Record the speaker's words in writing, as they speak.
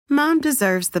Mom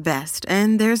deserves the best,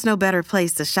 and there's no better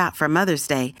place to shop for Mother's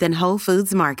Day than Whole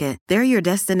Foods Market. They're your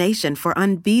destination for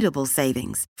unbeatable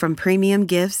savings, from premium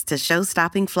gifts to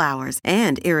show-stopping flowers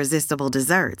and irresistible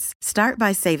desserts. Start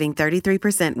by saving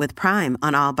 33% with Prime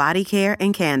on all body care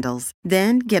and candles.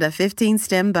 Then get a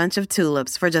 15-stem bunch of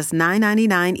tulips for just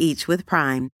 $9.99 each with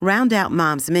Prime. Round out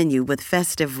Mom's menu with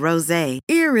festive rosé,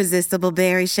 irresistible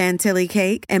berry chantilly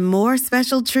cake, and more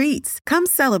special treats. Come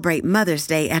celebrate Mother's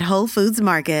Day at Whole Foods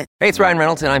Market. Hey, it's Ryan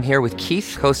Reynolds, and I'm here with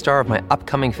Keith, co-star of my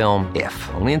upcoming film, If,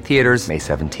 only in theaters May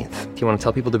 17th. Do you want to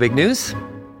tell people the big news?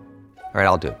 All right,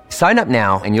 I'll do it. Sign up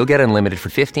now and you'll get unlimited for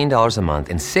 $15 a month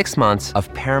and 6 months of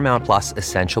Paramount Plus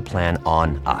Essential Plan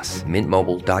on us.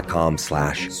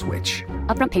 MintMobile.com/switch.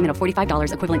 Upfront payment of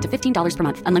 $45 equivalent to $15 per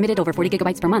month. Unlimited over 40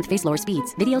 gigabytes per month. Face lower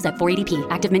speeds. Videos at 480p.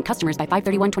 Active Mint customers by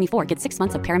 531.24 get 6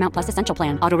 months of Paramount Plus Essential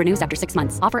Plan. Auto renews after 6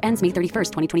 months. Offer ends May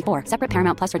 31st, 2024. Separate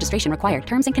Paramount Plus registration required.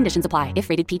 Terms and conditions apply if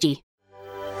rated PG.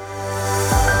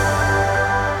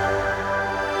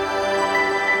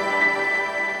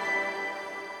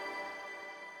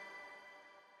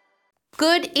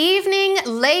 Good evening,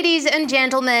 ladies and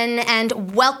gentlemen,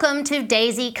 and welcome to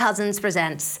Daisy Cousens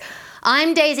Presents.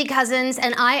 I'm Daisy Cousens,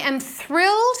 and I am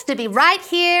thrilled to be right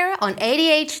here on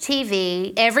ADH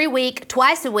TV every week,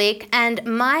 twice a week, and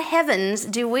my heavens,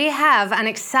 do we have an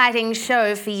exciting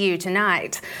show for you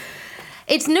tonight.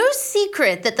 It's no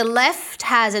secret that the left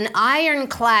has an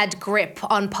ironclad grip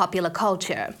on popular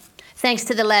culture. Thanks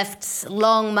to the left's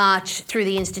long march through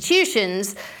the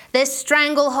institutions, their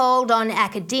stranglehold on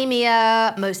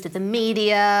academia, most of the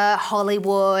media,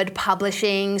 Hollywood,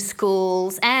 publishing,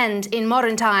 schools, and, in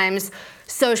modern times,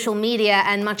 social media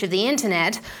and much of the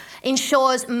internet,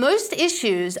 ensures most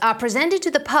issues are presented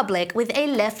to the public with a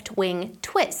left-wing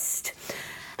twist.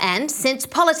 And since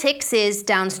politics is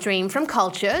downstream from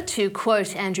culture, to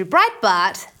quote Andrew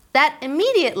Breitbart, that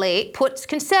immediately puts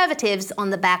conservatives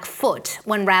on the back foot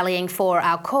when rallying for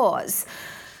our cause.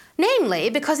 Namely,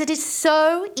 because it is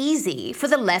so easy for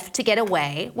the left to get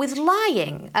away with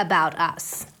lying about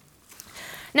us.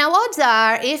 Now, odds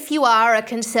are, if you are a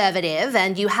conservative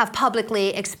and you have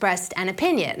publicly expressed an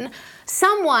opinion,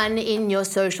 someone in your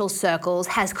social circles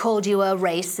has called you a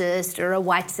racist or a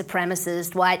white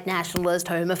supremacist, white nationalist,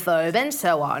 homophobe, and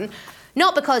so on,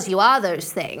 not because you are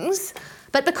those things,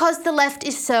 but because the left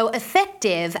is so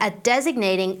effective at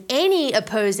designating any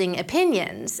opposing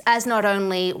opinions as not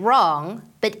only wrong,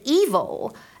 but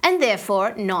evil, and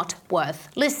therefore not worth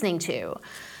listening to.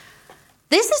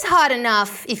 This is hard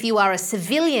enough if you are a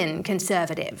civilian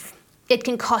conservative. It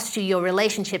can cost you your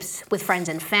relationships with friends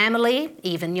and family,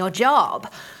 even your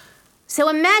job. So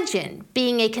imagine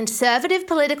being a conservative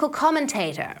political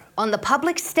commentator on the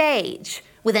public stage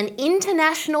with an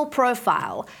international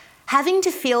profile, having to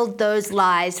field those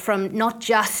lies from not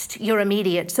just your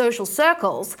immediate social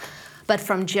circles, but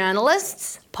from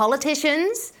journalists,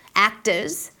 politicians,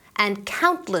 actors, and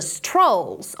countless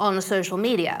trolls on social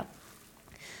media.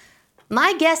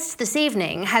 My guest this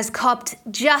evening has copped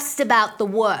just about the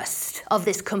worst of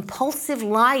this compulsive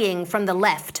lying from the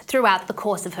left throughout the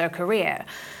course of her career.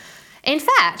 In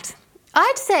fact,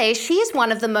 I'd say she is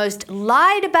one of the most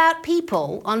lied about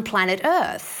people on planet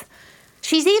Earth.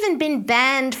 She's even been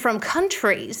banned from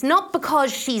countries, not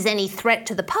because she's any threat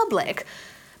to the public,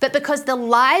 but because the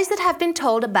lies that have been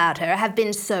told about her have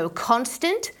been so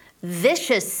constant,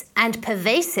 vicious, and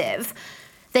pervasive,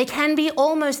 they can be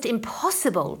almost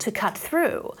impossible to cut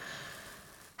through.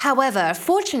 However,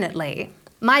 fortunately,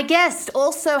 my guest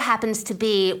also happens to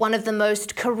be one of the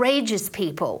most courageous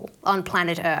people on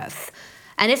planet Earth.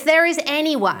 And if there is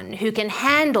anyone who can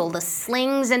handle the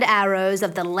slings and arrows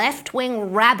of the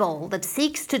left-wing rabble that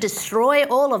seeks to destroy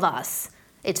all of us,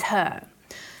 it's her.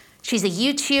 She's a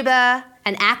YouTuber,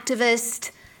 an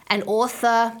activist, an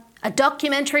author, a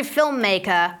documentary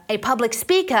filmmaker, a public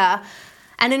speaker,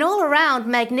 and an all-around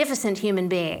magnificent human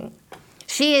being.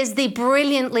 She is the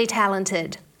brilliantly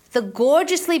talented, the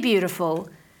gorgeously beautiful,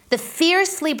 the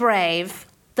fiercely brave,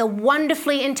 the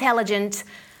wonderfully intelligent,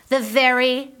 the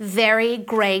very, very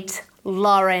great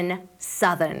Lauren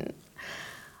Southern.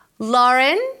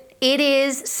 Lauren, it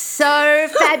is so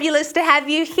fabulous to have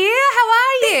you here. How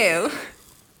are you?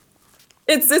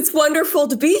 It's wonderful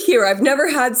to be here. I've never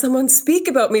had someone speak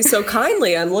about me so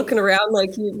kindly. I'm looking around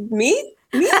like, me?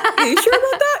 Me? Are you sure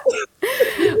about that?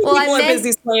 Well, People are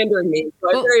busy slandering me,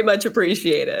 so I very much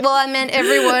appreciate it. Well, I meant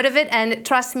every word of it, and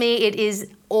trust me, it is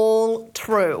all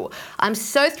true. I'm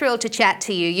so thrilled to chat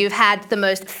to you. You've had the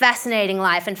most fascinating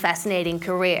life and fascinating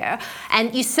career,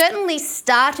 and you certainly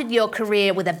started your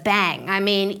career with a bang. I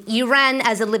mean, you ran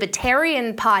as a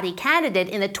Libertarian Party candidate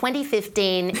in the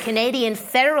 2015 Canadian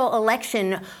federal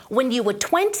election when you were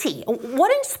 20.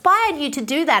 What inspired you to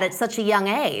do that at such a young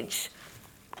age?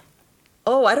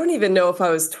 Oh, I don't even know if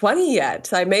I was 20 yet.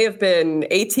 I may have been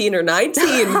 18 or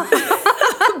 19.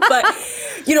 But,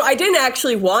 I didn't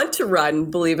actually want to run,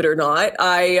 believe it or not.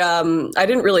 I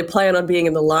didn't really plan on being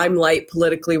in the limelight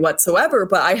politically whatsoever,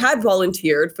 but I had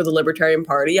volunteered for the Libertarian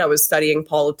Party. I was studying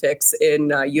politics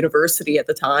in university at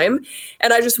the time,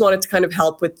 and I just wanted to kind of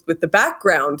help with the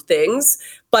background things.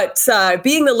 But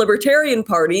being the Libertarian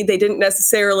Party, they didn't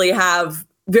necessarily have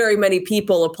very many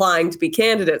people applying to be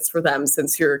candidates for them,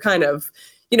 since you're kind of,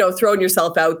 throwing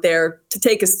yourself out there to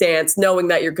take a stance, knowing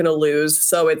that you're going to lose.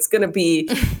 So it's going to be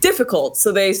difficult.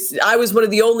 So I was one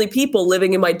of the only people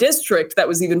living in my district that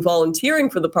was even volunteering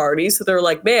for the party. So they're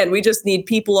like, man, we just need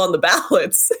people on the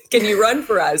ballots. Can you run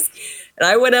for us? And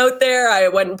I went out there, I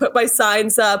went and put my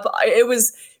signs up. It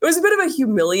was a bit of a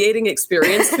humiliating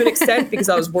experience to an extent because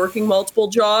I was working multiple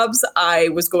jobs. I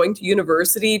was going to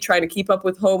university, trying to keep up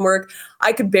with homework.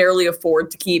 I could barely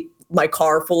afford to keep my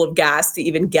car full of gas to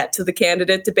even get to the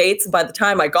candidate debates. And by the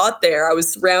time I got there, I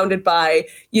was surrounded by,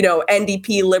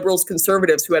 NDP, Liberals,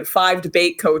 Conservatives who had 5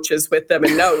 debate coaches with them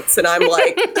and notes. And I'm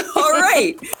like, all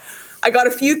right. I got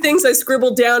a few things I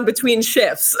scribbled down between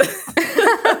shifts,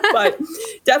 but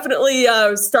definitely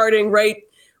starting right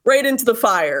into the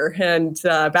fire and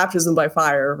baptism by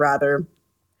fire, rather.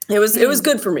 It was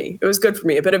good for me. It was good for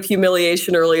me. A bit of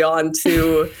humiliation early on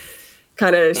to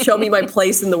kind of show me my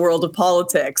place in the world of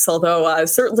politics, although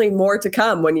certainly more to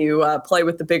come when you play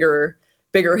with the bigger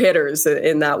hitters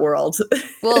in that world.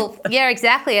 Well, yeah,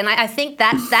 exactly. And I think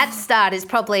that start is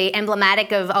probably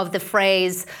emblematic of the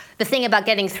phrase, the thing about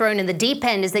getting thrown in the deep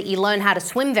end is that you learn how to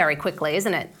swim very quickly,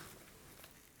 isn't it?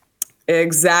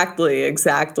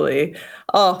 Exactly.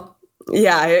 Oh,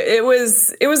 yeah, it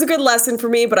was a good lesson for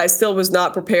me, but I still was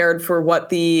not prepared for what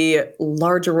the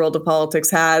larger world of politics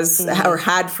has or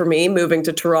had for me, moving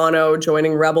to Toronto,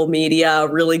 joining Rebel Media,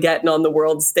 really getting on the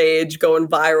world stage, going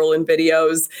viral in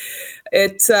videos.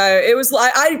 It was,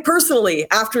 I personally,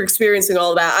 after experiencing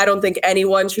all of that, I don't think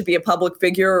anyone should be a public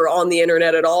figure or on the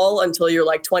internet at all until you're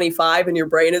like 25 and your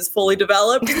brain is fully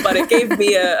developed. But it gave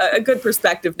me a good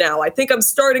perspective now. I think I'm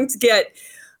starting to get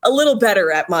a little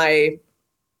better at my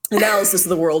analysis of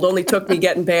the world. Only took me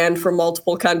getting banned from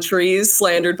multiple countries,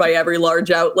 slandered by every large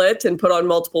outlet, and put on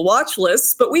multiple watch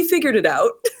lists. But we figured it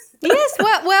out. Yes,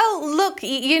 well, look,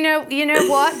 you know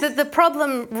what? The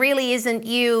problem really isn't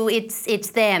you,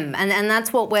 it's them. And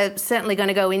that's what we're certainly going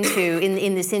to go into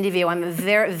in this interview. I'm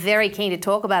very, very keen to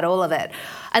talk about all of it.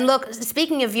 And look,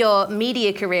 speaking of your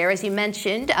media career, as you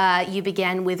mentioned, you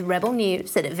began with Rebel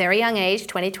News at a very young age,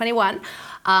 2021.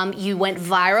 You went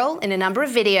viral in a number of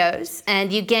videos,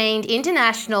 and you gained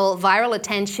international viral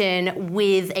attention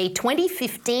with a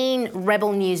 2015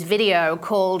 Rebel News video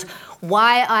called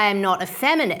Why I Am Not a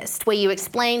Feminist, where you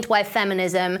explained why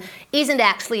feminism isn't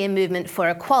actually a movement for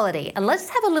equality. And let's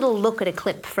have a little look at a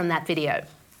clip from that video.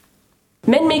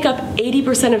 Men make up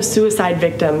 80% of suicide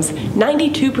victims,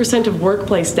 92% of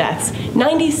workplace deaths,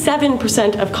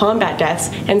 97% of combat deaths,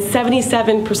 and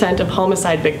 77% of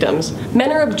homicide victims.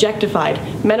 Men are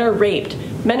objectified, men are raped,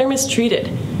 men are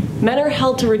mistreated. Men are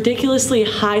held to ridiculously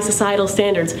high societal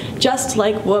standards, just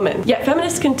like women. Yet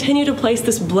feminists continue to place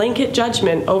this blanket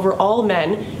judgment over all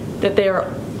men that they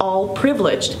are all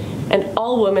privileged, and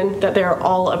all women that they are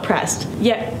all oppressed.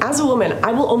 Yet, as a woman,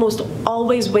 I will almost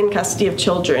always win custody of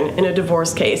children in a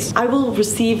divorce case. I will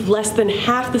receive less than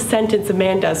half the sentence a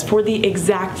man does for the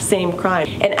exact same crime,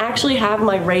 and actually have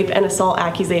my rape and assault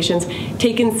accusations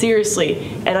taken seriously,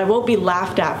 and I won't be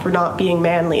laughed at for not being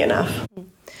manly enough.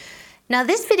 Now,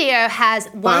 this video has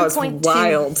 1.2...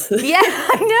 wild. Yeah,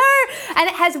 I know. And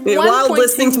it has 1.2... Wild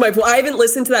listening to my voice. I haven't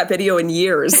listened to that video in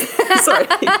years. Sorry.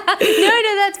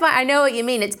 No, that's fine. I know what you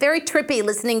mean. It's very trippy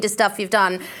listening to stuff you've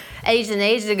done ages and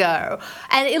ages ago.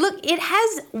 And it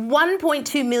has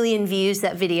 1.2 million views,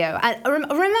 that video. And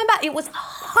remember, it was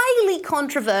highly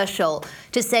controversial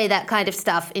to say that kind of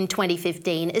stuff in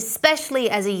 2015, especially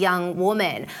as a young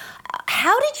woman.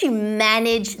 How did you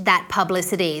manage that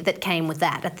publicity that came with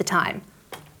that at the time?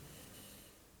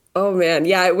 Oh man,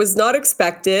 yeah, it was not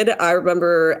expected. I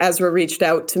remember Ezra reached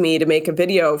out to me to make a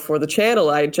video for the channel.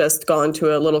 I had just gone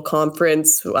to a little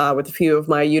conference with a few of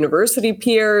my university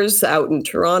peers out in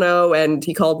Toronto, and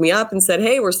he called me up and said,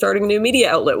 "Hey, we're starting a new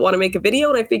media outlet. Want to make a video?"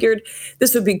 And I figured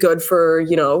this would be good for,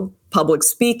 public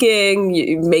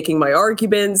speaking, making my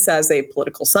arguments as a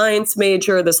political science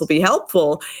major. This will be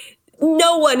helpful.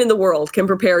 No one in the world can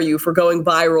prepare you for going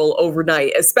viral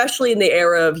overnight, especially in the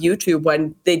era of YouTube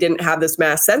when they didn't have this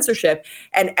mass censorship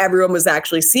and everyone was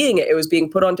actually seeing it. It was being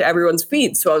put onto everyone's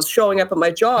feed. So I was showing up at my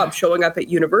job, showing up at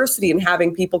university, and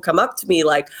having people come up to me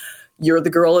like, "You're the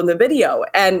girl in the video."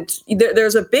 And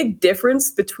there's a big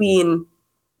difference between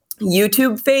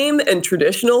YouTube fame and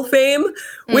traditional fame.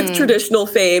 With traditional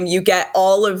fame, you get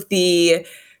all of the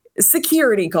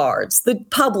security guards, the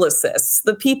publicists,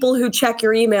 the people who check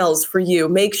your emails for you,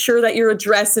 make sure that your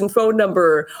address and phone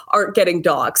number aren't getting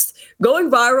doxxed. Going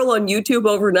viral on YouTube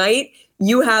overnight,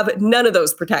 you have none of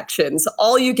those protections.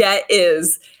 All you get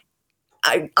is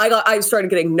I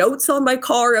started getting notes on my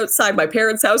car outside my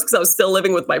parents' house because I was still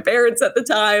living with my parents at the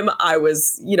time. I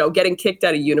was, getting kicked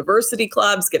out of university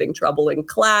clubs, getting trouble in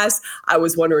class. I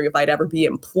was wondering if I'd ever be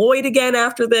employed again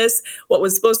after this. What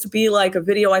was supposed to be like a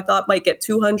video I thought might get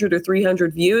 200 or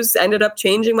 300 views ended up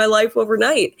changing my life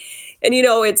overnight. And,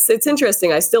 it's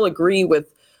interesting. I still agree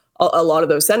with a lot of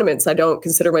those sentiments. I don't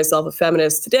consider myself a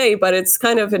feminist today, but it's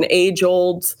kind of an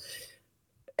age-old.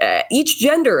 Each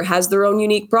gender has their own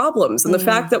unique problems. And the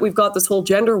fact that we've got this whole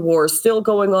gender war still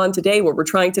going on today where we're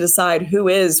trying to decide who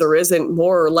is or isn't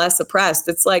more or less oppressed.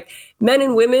 It's like men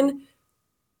and women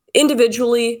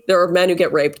individually, there are men who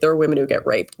get raped. There are women who get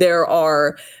raped. There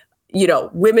are,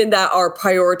 women that are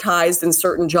prioritized in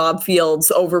certain job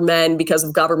fields over men because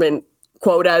of government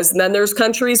quotas. And then there's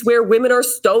countries where women are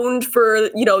stoned for,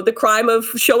 the crime of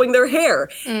showing their hair.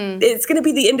 It's going to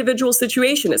be the individual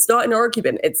situation. It's not an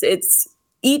argument. It's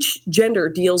each gender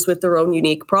deals with their own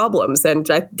unique problems. And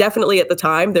definitely at the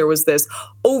time, there was this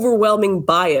overwhelming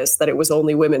bias that it was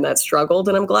only women that struggled.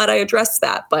 And I'm glad I addressed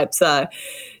that. But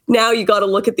now you got to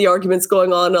look at the arguments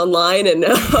going on online and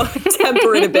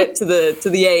temper it a bit to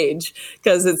the age,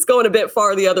 because it's going a bit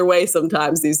far the other way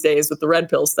sometimes these days with the red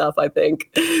pill stuff, I think.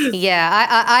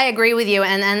 Yeah, I agree with you,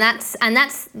 and that's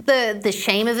the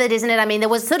shame of it, isn't it? I mean, there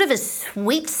was sort of a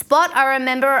sweet spot, I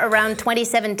remember, around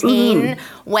 2017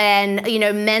 when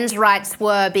men's rights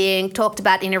were being talked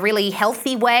about in a really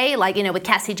healthy way, like with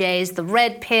Cassie J's The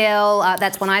Red Pill.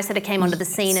 That's when I sort of came onto the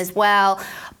scene as well.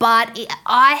 But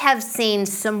I have seen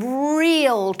some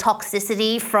real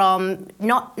toxicity from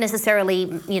not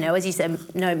necessarily, as you said,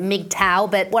 MGTOW,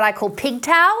 but what I call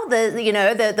pigtow,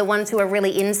 the ones who are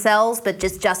really incels but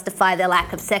just justify their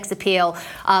lack of sex appeal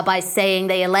by saying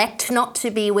they elect not to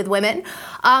be with women.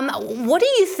 What do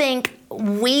you think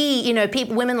we,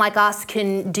 women like us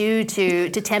can do to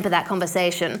temper that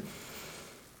conversation?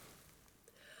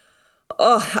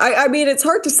 Oh, I mean, it's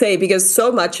hard to say because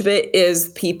so much of it is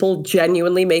people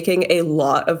genuinely making a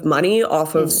lot of money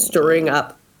off of stirring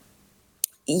up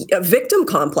victim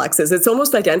complexes. It's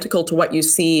almost identical to what you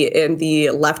see in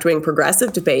the left-wing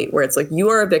progressive debate, where it's like, you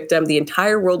are a victim, the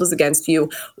entire world is against you,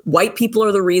 white people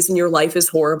are the reason your life is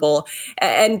horrible.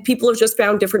 And people have just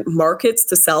found different markets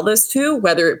to sell this to,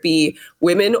 whether it be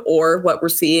women or what we're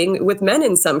seeing with men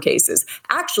in some cases.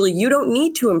 Actually, you don't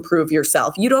need to improve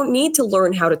yourself. You don't need to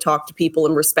learn how to talk to people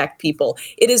and respect people.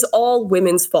 It is all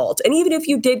women's fault. And even if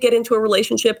you did get into a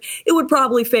relationship, it would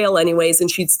probably fail anyways, and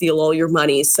she'd steal all your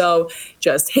money. So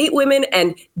just hate women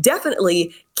and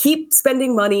definitely keep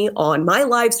spending money on my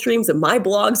live streams and my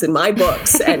blogs and my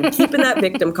books and keeping that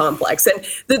victim complex. And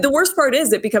the worst part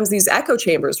is it becomes these echo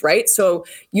chambers, right? So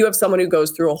you have someone who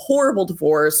goes through a horrible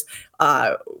divorce,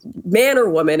 man or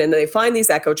woman, and they find these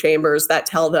echo chambers that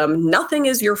tell them nothing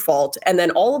is your fault. And then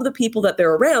all of the people that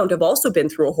they're around have also been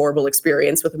through a horrible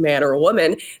experience with a man or a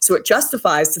woman. So it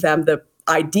justifies to them the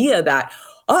idea that,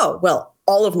 oh, well,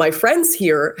 all of my friends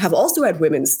here have also had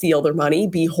women steal their money,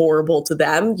 be horrible to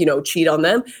them, cheat on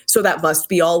them. So that must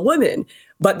be all women.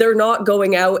 But they're not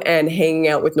going out and hanging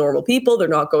out with normal people. They're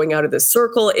not going out of this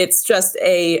circle. It's just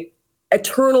a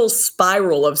eternal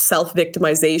spiral of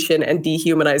self-victimization and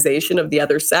dehumanization of the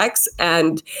other sex.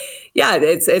 And yeah,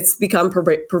 it's become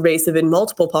pervasive in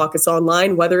multiple pockets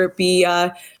online, whether it be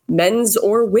men's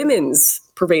or women's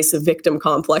pervasive victim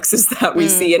complexes that we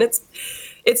see. And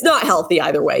it's not healthy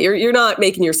either way. You're not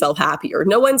making yourself happier.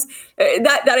 No one's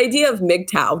that idea of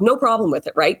MGTOW, no problem with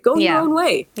it, right? Go your own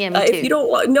way. Yeah, me too. If you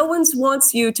don't, no one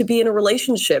wants you to be in a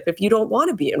relationship if you don't want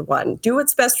to be in one. Do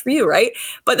what's best for you, right?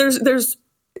 But there's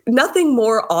nothing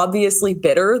more obviously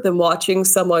bitter than watching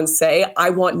someone say, I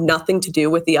want nothing to do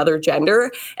with the other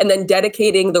gender, and then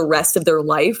dedicating the rest of their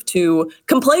life to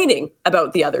complaining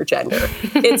about the other gender.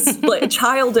 It's like a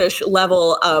childish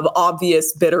level of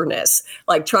obvious bitterness,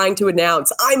 like trying to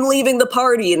announce, I'm leaving the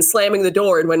party and slamming the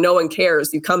door. And when no one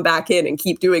cares, you come back in and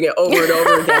keep doing it over and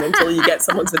over again until you get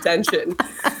someone's attention.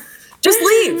 Just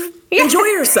leave. Enjoy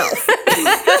yourself.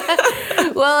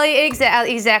 Well,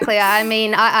 exactly. I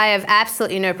mean, I have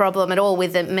absolutely no problem at all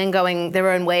with the men going their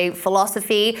own way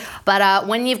philosophy. But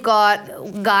when you've got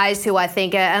guys who I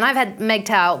think, and I've had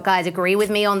MGTOW guys agree with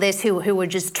me on this, who are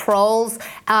just trolls,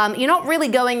 you're not really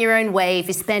going your own way if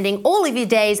you're spending all of your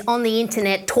days on the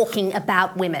internet talking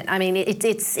about women. I mean,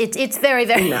 it's very,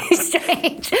 very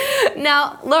strange.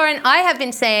 Now, Lauren, I have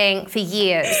been saying for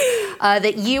years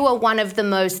that you are one of the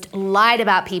most lied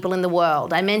about people in the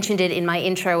world. I mentioned it in my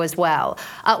intro as well.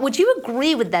 Would you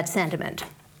agree with that sentiment?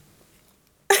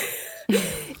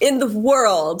 In the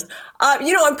world,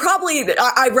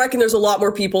 I reckon there's a lot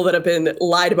more people that have been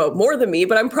lied about more than me,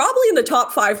 but I'm probably in the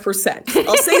top 5%.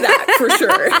 I'll say that for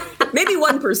sure. Maybe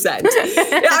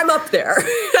 1%. Yeah, I'm up there.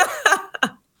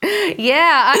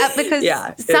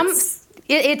 Because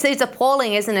it's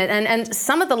appalling, isn't it? And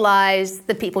some of the lies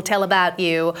that people tell about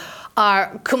you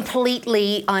are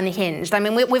completely unhinged. I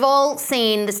mean, we've all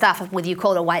seen the stuff with you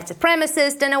called a white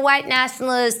supremacist and a white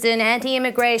nationalist and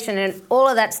anti-immigration and all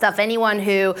of that stuff. Anyone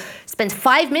who spends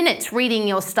 5 minutes reading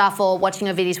your stuff or watching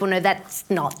your videos will know that's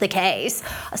not the case.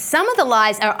 Some of the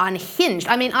lies are unhinged.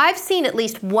 I mean, I've seen at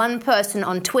least one person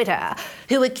on Twitter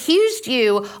who accused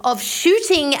you of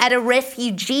shooting at a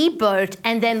refugee boat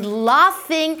and then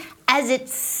laughing as it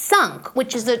sunk,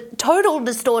 which is a total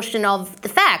distortion of the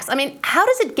facts. I mean, how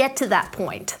does it get to that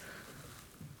point?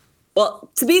 Well,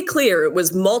 to be clear, it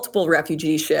was multiple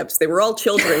refugee ships. They were all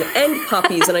children and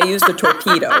puppies, and I used a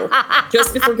torpedo.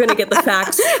 Just if we're going to get the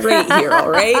facts straight here, all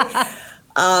right?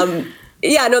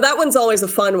 That one's always a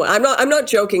fun one. I'm not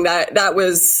joking. That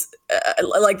was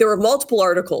there were multiple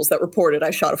articles that reported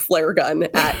I shot a flare gun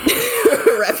at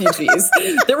refugees.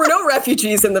 There were no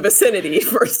refugees in the vicinity,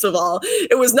 first of all.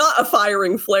 It was not a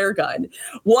firing flare gun.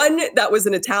 One that was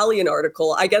an Italian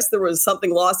article, I guess there was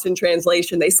something lost in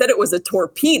translation. They said it was a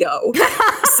torpedo.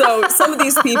 So some of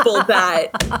these people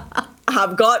that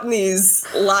have gotten these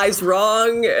lies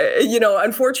wrong,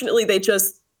 unfortunately, they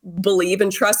just believe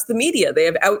and trust the media. They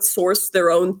have outsourced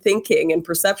their own thinking and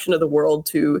perception of the world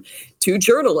to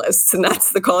journalists. And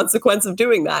that's the consequence of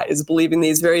doing that, is believing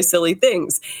these very silly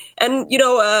things. And,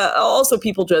 also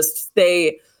people just,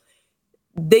 they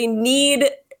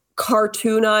need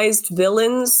cartoonized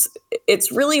villains.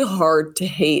 It's really hard to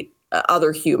hate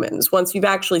other humans once you've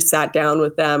actually sat down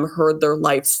with them, heard their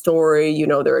life story,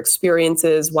 their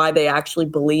experiences, why they actually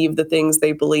believe the things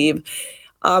they believe.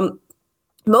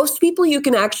 Most people, you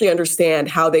can actually understand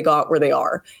how they got where they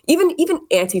are. Even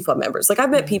Antifa members. Like, I've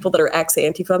met people that are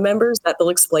ex-Antifa members that they'll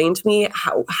explain to me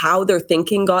how their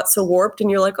thinking got so warped.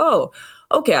 And you're like, oh,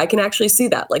 okay, I can actually see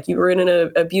that. Like, you were in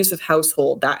an abusive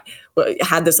household that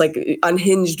had this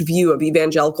unhinged view of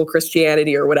evangelical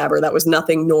Christianity or whatever. That was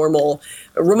nothing normal,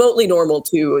 remotely normal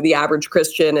to the average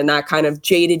Christian. And that kind of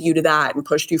jaded you to that and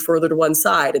pushed you further to one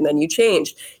side. And then you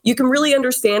changed. You can really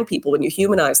understand people when you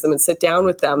humanize them and sit down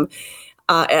with them.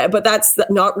 But that's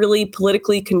not really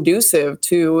politically conducive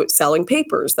to selling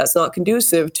papers. That's not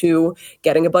conducive to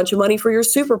getting a bunch of money for your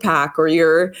super PAC or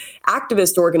your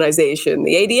activist organization,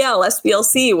 the ADL,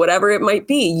 SPLC, whatever it might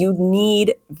be. You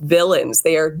need villains.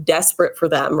 They are desperate for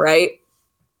them, right?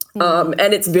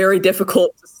 And it's very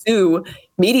difficult to sue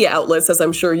media outlets, as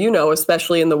I'm sure you know,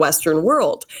 especially in the Western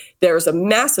world. There's a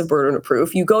massive burden of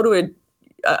proof. You go to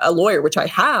a lawyer, which I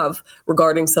have,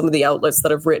 regarding some of the outlets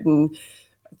that have written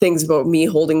things about me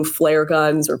holding flare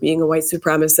guns or being a white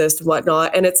supremacist and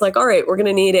whatnot. And it's like, all right, we're going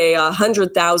to need a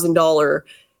 $100,000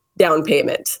 down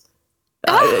payment,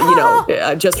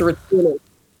 just to return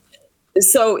it.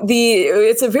 So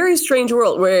it's a very strange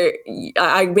world where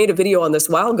I made a video on this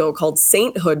a while ago called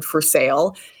Sainthood for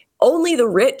Sale. Only the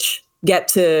rich get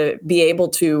to be able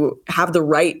to have the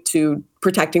right to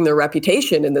protecting their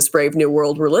reputation in this brave new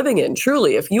world we're living in.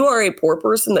 Truly, if you are a poor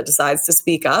person that decides to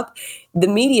speak up, the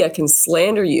media can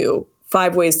slander you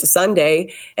 5 ways to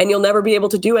Sunday, and you'll never be able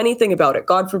to do anything about it.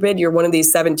 God forbid you're one of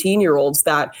these 17-year-olds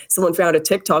that someone found a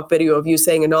TikTok video of you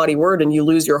saying a naughty word and you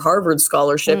lose your Harvard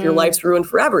scholarship. Your life's ruined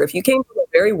forever. If you came from a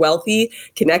very wealthy,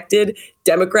 connected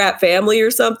Democrat family or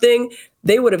something,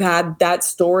 they would have had that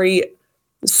story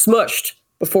smushed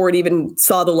before it even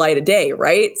saw the light of day,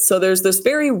 right? So there's this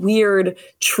very weird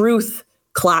truth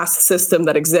class system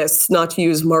that exists, not to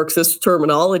use Marxist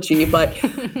terminology, but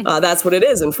that's what it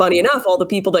is. And funny enough, all the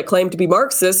people that claim to be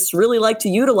Marxists really like to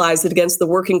utilize it against the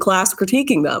working class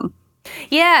critiquing them.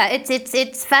 Yeah,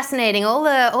 it's fascinating. All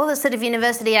the sort of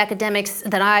university academics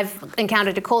that I've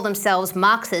encountered to call themselves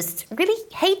Marxists really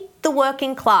hate the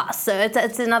working class. So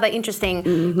it's another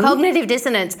interesting cognitive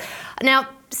dissonance. Now,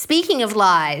 speaking of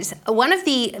lies, one of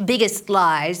the biggest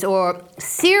lies or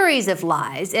series of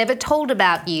lies ever told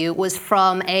about you was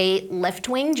from a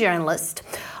left-wing journalist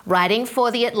writing for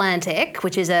The Atlantic,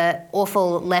 which is an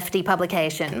awful lefty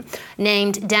publication,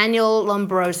 named Daniel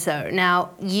Lombroso.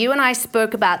 Now, you and I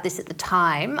spoke about this at the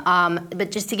time,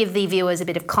 but just to give the viewers a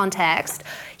bit of context,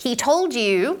 he told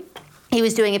you he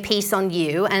was doing a piece on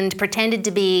you and pretended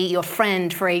to be your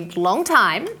friend for a long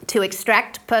time to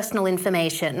extract personal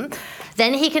information.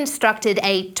 Then he constructed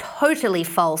a totally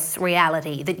false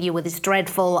reality that you were this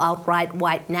dreadful alt-right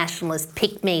white nationalist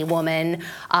pick-me woman,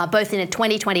 both in a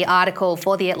 2020 article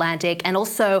for The Atlantic and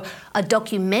also a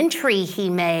documentary he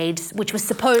made, which was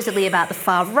supposedly about the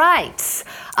far right.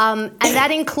 And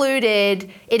that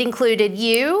included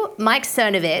you, Mike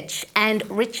Cernovich, and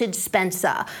Richard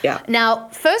Spencer. Yeah. Now,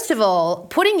 first of all,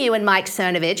 putting you and Mike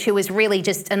Cernovich, who was really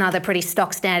just another pretty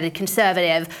stock standard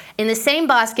conservative, in the same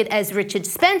basket as Richard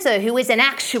Spencer, who is an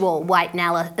actual white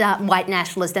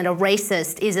nationalist and a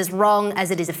racist, is as wrong as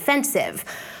it is offensive.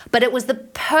 But it was the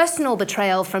personal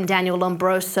betrayal from Daniel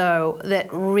Lombroso that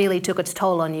really took its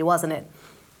toll on you, wasn't it?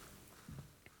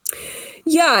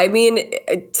 Yeah, I mean,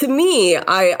 to me,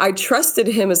 I trusted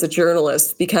him as a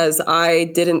journalist because I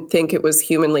didn't think it was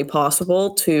humanly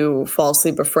possible to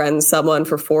falsely befriend someone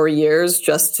for 4 years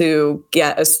just to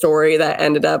get a story that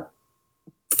ended up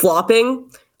flopping.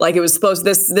 Like it was supposed,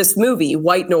 this movie,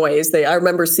 White Noise, I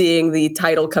remember seeing the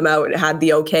title come out. It had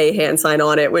the OK hand sign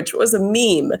on it, which was a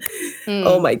meme.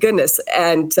 Oh my goodness.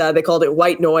 And they called it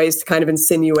White Noise to kind of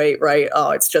insinuate, right? Oh,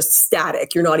 it's just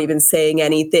static. You're not even saying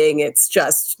anything. It's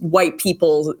just white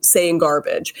people saying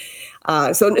garbage.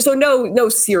 So no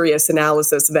serious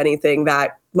analysis of anything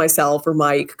that myself or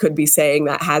Mike could be saying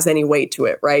that has any weight to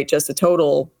it, right? Just a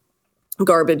total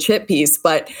garbage hit piece.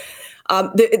 But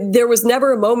there was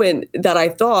never a moment that I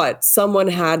thought someone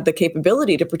had the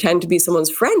capability to pretend to be someone's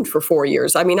friend for 4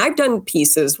 years. I mean, I've done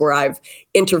pieces where I've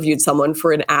interviewed someone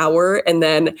for an hour and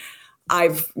then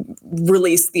I've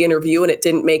released the interview and it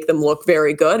didn't make them look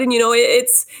very good. And,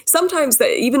 it's sometimes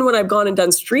that even when I've gone and done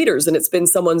streeters and it's been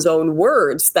someone's own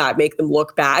words that make them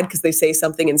look bad because they say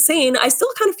something insane, I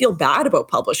still kind of feel bad about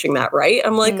publishing that, right?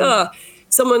 I'm like,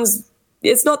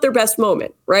 it's not their best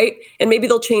moment, right? And maybe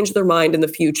they'll change their mind in the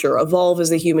future, evolve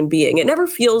as a human being. It never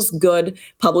feels good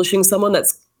publishing something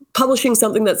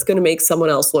that's going to make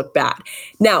someone else look bad.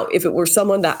 Now, if it were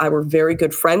someone that I were very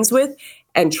good friends with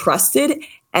and trusted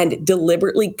and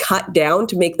deliberately cut down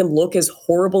to make them look as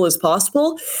horrible as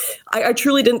possible, I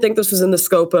truly didn't think this was in the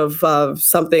scope of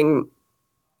something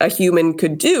a human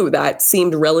could do. That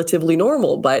seemed relatively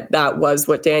normal, but that was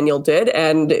what Daniel did.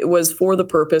 And it was for the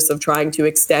purpose of trying to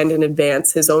extend and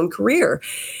advance his own career.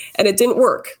 And it didn't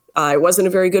work. It wasn't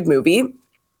a very good movie.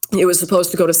 It was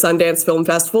supposed to go to Sundance Film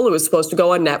Festival. It was supposed to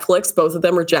go on Netflix. Both of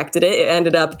them rejected it. It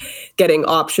ended up getting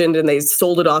optioned and they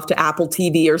sold it off to Apple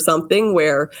TV or something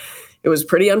where it was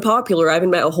pretty unpopular. I haven't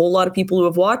met a whole lot of people who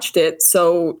have watched it.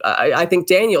 So I think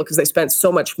Daniel, because they spent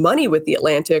so much money with The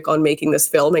Atlantic on making this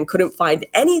film and couldn't find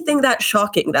anything that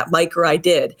shocking that Mike or I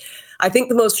did. I think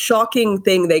the most shocking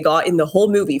thing they got in the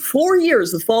whole movie, 4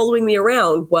 years of following me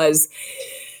around, was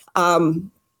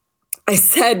I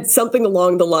said something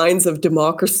along the lines of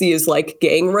democracy is like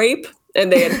gang rape.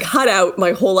 And they had cut out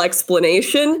my whole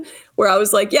explanation where I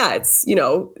was like, yeah, it's,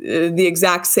 the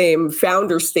exact same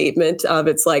founder statement of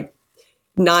it's like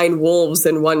 9 wolves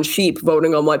and 1 sheep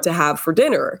voting on what to have for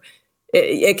dinner.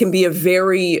 It can be a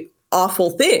very awful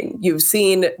thing. You've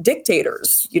seen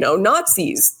dictators,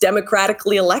 Nazis,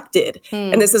 democratically elected.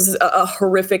 And this is a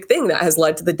horrific thing that has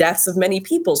led to the deaths of many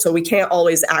people. So we can't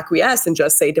always acquiesce and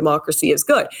just say democracy is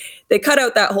good. They cut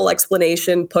out that whole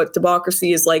explanation, put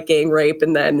democracy is like gang rape,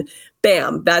 and then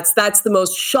bam, that's the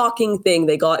most shocking thing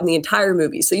they got in the entire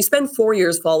movie. So you spend 4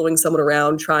 years following someone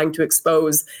around trying to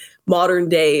expose modern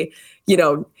day,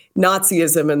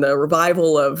 Nazism and the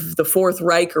revival of the Fourth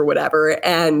Reich or whatever,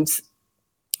 and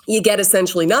you get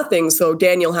essentially nothing. So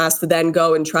Daniel has to then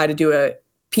go and try to do a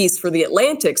piece for The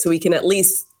Atlantic so he can at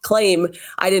least claim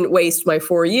I didn't waste my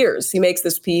 4 years. He makes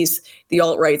this piece, the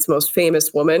alt-right's most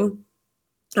famous woman.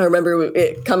 I remember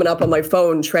it coming up on my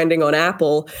phone, trending on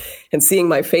Apple, and seeing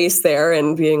my face there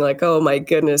and being like, oh my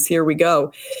goodness, here we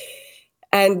go.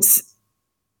 And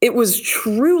it was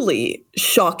truly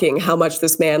shocking how much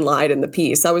this man lied in the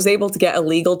piece. I was able to get a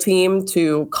legal team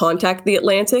to contact The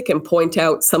Atlantic and point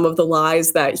out some of the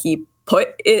lies that he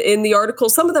put in the article.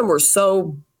 Some of them were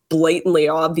so blatantly,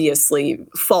 obviously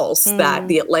false that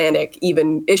The Atlantic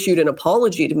even issued an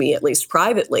apology to me, at least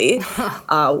privately.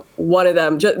 One of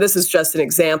them, this is just an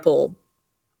example.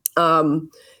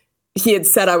 He had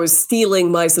said I was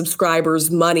stealing my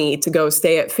subscribers' money to go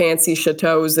stay at fancy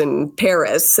chateaus in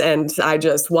Paris, and I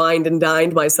just wined and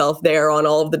dined myself there on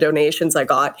all of the donations I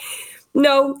got.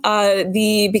 No,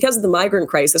 because of the migrant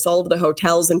crisis, all of the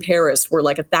hotels in Paris were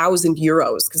like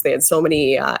 €1,000 because they had so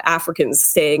many Africans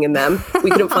staying in them. We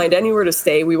couldn't find anywhere to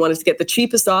stay. We wanted to get the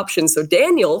cheapest option. So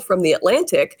Daniel from The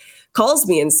Atlantic calls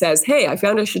me and says, "Hey, I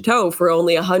found a chateau for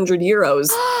only €100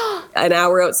 an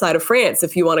hour outside of France.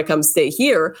 If you want to come stay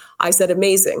here." I said,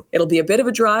 "Amazing. It'll be a bit of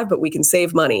a drive, but we can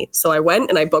save money." So I went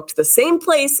and I booked the same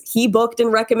place he booked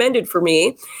and recommended for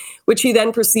me, which he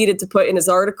then proceeded to put in his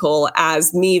article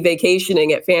as me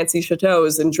vacationing at fancy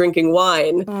chateaus and drinking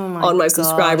wine on my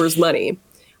subscribers' money.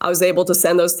 I was able to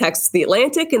send those texts to The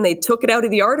Atlantic and they took it out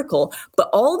of the article. But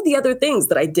all of the other things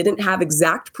that I didn't have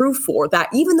exact proof for, that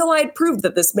even though I had proved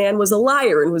that this man was a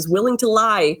liar and was willing to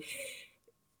lie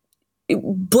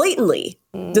blatantly,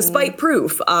 despite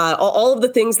proof, all of the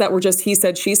things that were just he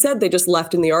said, she said, they just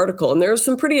left in the article. And there's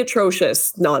some pretty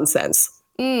atrocious nonsense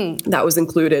that was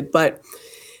included. But,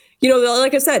 you know,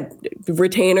 like I said,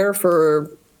 retainer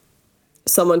for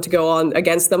someone to go on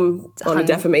against them on a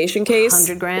defamation case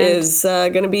is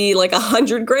going to be like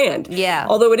 $100,000. Yeah.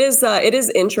 Although it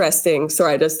is interesting.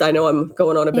 Sorry, I know I'm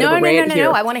going on a bit of a rant here.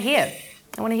 No. I want to hear.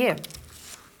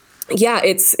 Yeah,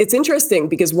 it's interesting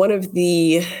because one of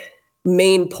the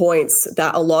main points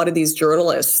that a lot of these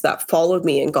journalists that followed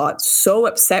me and got so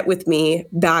upset with me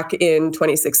back in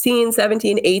 2016,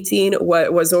 17, 18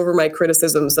 was over my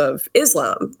criticisms of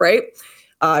Islam, right?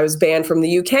 I was banned from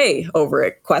the UK over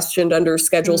it, questioned under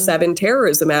Schedule 7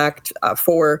 Terrorism Act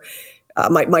for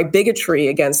my bigotry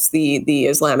against the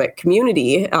Islamic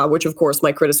community, which, of course,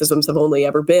 my criticisms have only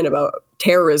ever been about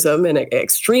terrorism and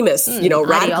extremist,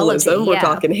 radicalism. We're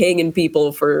talking hanging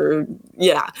people for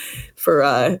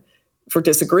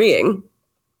disagreeing.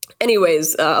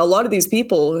 Anyways, a lot of these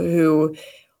people who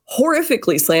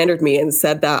horrifically slandered me and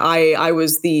said that I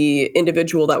was the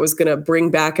individual that was going to bring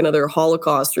back another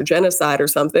Holocaust or genocide or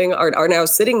something are now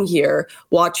sitting here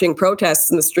watching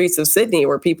protests in the streets of Sydney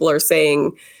where people are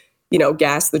saying,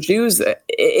 gas the Jews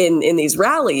in these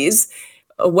rallies,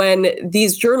 when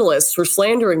these journalists were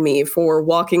slandering me for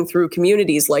walking through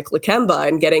communities like Lakemba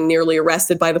and getting nearly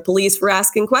arrested by the police for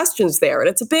asking questions there. And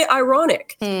it's a bit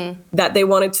ironic that they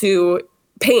wanted to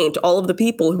paint all of the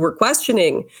people who were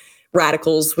questioning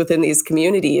radicals within these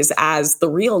communities as the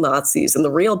real Nazis and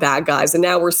the real bad guys. And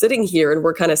now we're sitting here and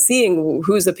we're kind of seeing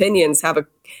whose opinions have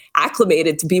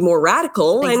acclimated to be more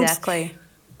radical. Exactly.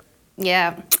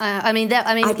 Yeah,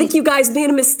 I think you guys made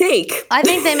a mistake. I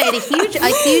think they made a huge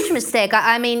mistake.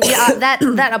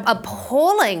 That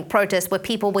appalling protest where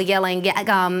people were yelling,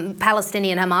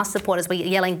 Palestinian Hamas supporters were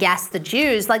yelling, "Gas the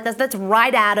Jews!" Like that's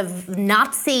right out of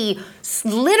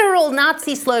literal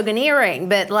Nazi sloganeering.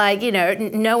 But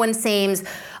no one seems.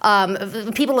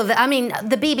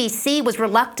 The BBC was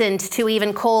reluctant to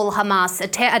even call Hamas a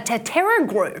terror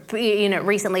group.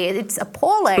 Recently, it's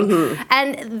appalling,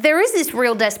 and there is this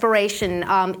real desperation,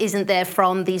 isn't there,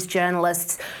 from these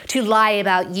journalists to lie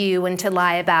about you and to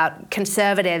lie about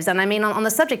conservatives. And on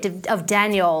the subject of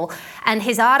Daniel and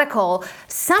his article,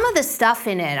 some of the stuff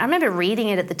in it, I remember reading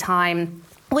it at the time,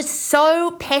 was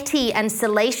so petty and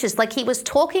salacious. Like he was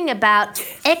talking about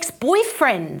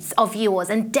ex-boyfriends of yours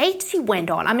and dates you went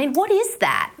on. What is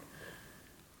that?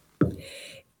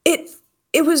 It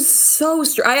was so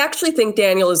I actually think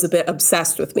Daniel is a bit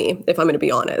obsessed with me, if I'm going to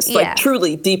be honest. Yeah. Like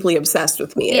truly deeply obsessed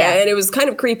with me. Yeah. And it was kind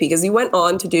of creepy because he went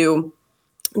on to do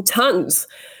tons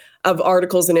of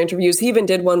articles and interviews. He even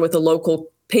did one with a local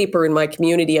paper in my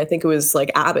community. I think it was like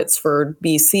Abbotsford,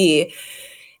 BC.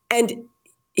 And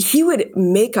he would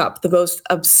make up the most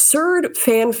absurd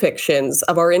fan fictions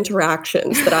of our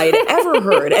interactions that I had ever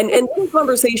heard. And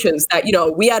conversations that,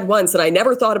 we had once and I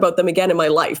never thought about them again in my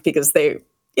life because they,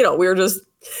 we were just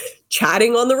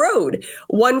chatting on the road.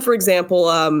 One, for example,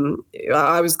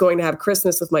 I was going to have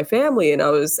Christmas with my family and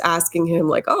I was asking him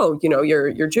like, "Oh,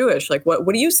 you're Jewish. Like, what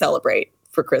do you celebrate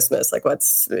for Christmas? Like,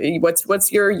 what's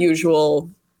your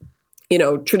usual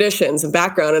traditions and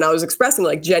background?" And I was expressing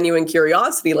like genuine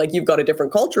curiosity, like you've got a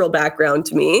different cultural background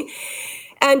to me.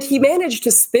 And he managed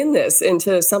to spin this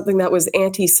into something that was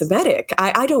anti-Semitic.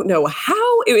 I don't know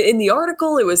how. In the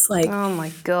article, it was like, oh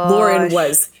my God, Lauren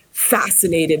was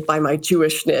fascinated by my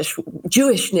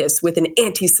Jewishness with an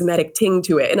anti-Semitic ting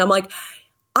to it. And I'm like,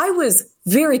 I was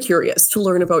very curious to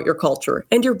learn about your culture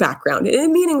and your background in a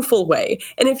meaningful way.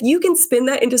 And if you can spin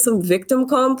that into some victim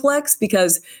complex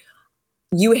because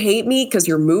you hate me because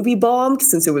your movie bombed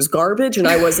since it was garbage and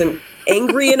I wasn't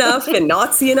angry enough and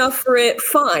Nazi enough for it,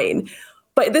 fine.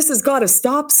 But this has got to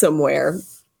stop somewhere.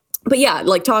 But yeah,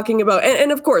 like talking about,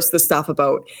 and of course the stuff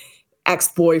about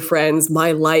ex-boyfriends,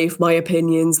 my life, my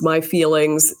opinions, my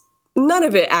feelings, none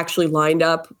of it actually lined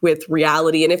up with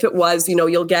reality. And if it was,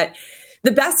 you'll get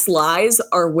the best lies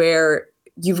are where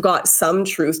you've got some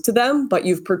truth to them, but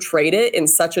you've portrayed it in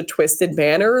such a twisted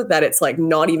manner that it's like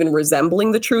not even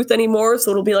resembling the truth anymore. So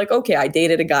it'll be like, okay, I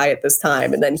dated a guy at this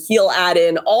time. And then he'll add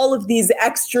in all of these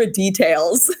extra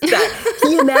details that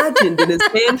he imagined in his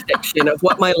fan fiction of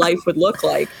what my life would look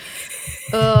like.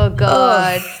 Oh,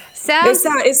 God. It's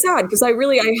sad because I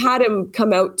had him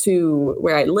come out to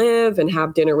where I live and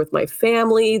have dinner with my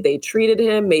family. They treated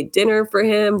him, made dinner for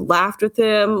him, laughed with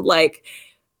him. Like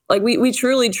we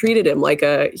truly treated him like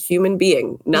a human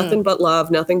being. Nothing but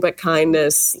love, nothing but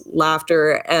kindness,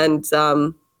 laughter. And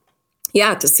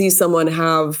to see someone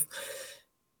have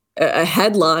a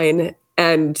headline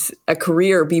and a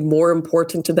career be more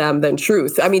important to them than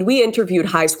truth. I mean, we interviewed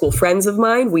high school friends of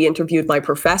mine. We interviewed my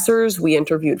professors. We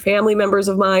interviewed family members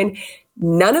of mine.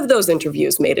 None of those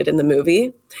interviews made it in the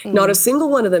movie. Not a single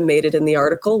one of them made it in the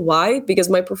article. Why? Because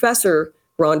my professor,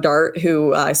 Ron Dart,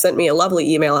 who sent me a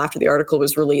lovely email after the article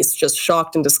was released, just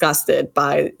shocked and disgusted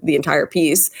by the entire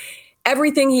piece.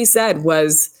 Everything he said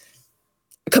was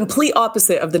complete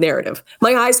opposite of the narrative.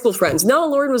 My high school friends, no,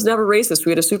 Lauren was never racist.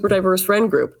 We had a super diverse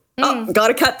friend group. Oh, got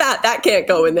to cut that. That can't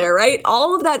go in there, right?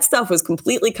 All of that stuff was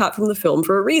completely cut from the film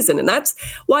for a reason. And that's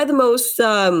why the most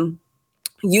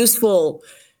useful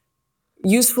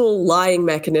lying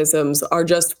mechanisms are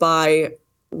just by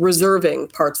reserving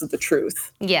parts of the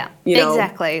truth. Yeah,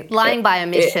 exactly. Lying by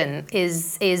omission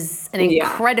is an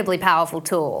incredibly powerful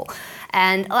tool.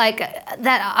 And like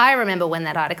that, I remember when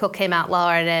that article came out,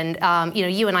 Lauren, and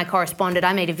you and I corresponded.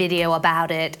 I made a video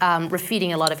about it,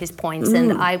 refuting a lot of his points.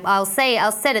 And I'll say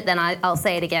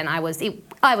it again. I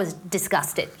was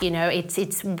disgusted.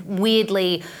 It's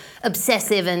weirdly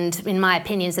obsessive, and in my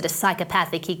opinion, sort of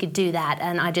psychopathic. He could do that,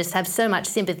 and I just have so much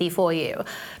sympathy for you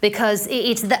because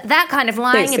it's that kind of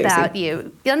lying. Thanks, about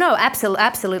you. No,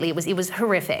 absolutely, it was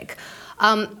horrific,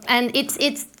 and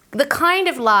it's the kind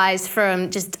of lies from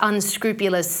just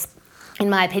unscrupulous, in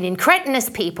my opinion, cretinous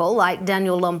people like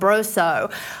Daniel Lombroso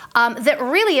that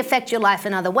really affect your life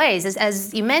in other ways.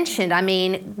 As you mentioned, I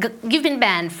mean, you've been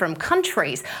banned from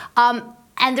countries,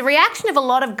 and the reaction of a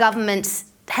lot of governments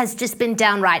has just been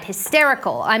downright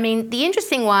hysterical. I mean, the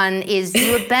interesting one is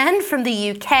you were banned from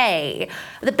the UK.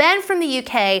 The ban from the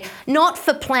UK, not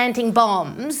for planting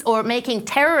bombs or making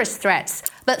terrorist threats,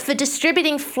 but for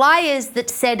distributing flyers that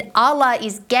said Allah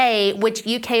is gay, which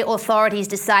UK authorities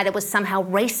decided was somehow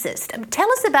racist. Tell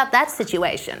us about that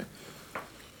situation.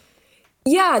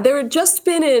 Yeah, there had just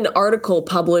been an article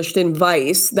published in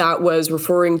Vice that was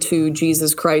referring to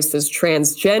Jesus Christ as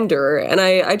transgender. And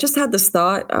I just had this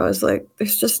thought. I was like,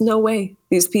 there's just no way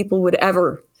these people would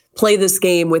ever play this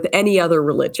game with any other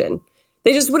religion.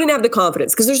 They just wouldn't have the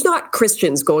confidence because there's not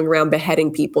Christians going around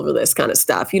beheading people for this kind of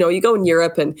stuff. You go in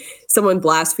Europe and someone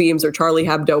blasphemes or Charlie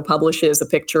Hebdo publishes a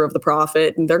picture of the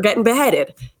prophet and they're getting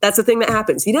beheaded. That's the thing that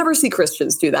happens. You never see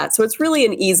Christians do that. So it's really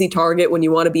an easy target when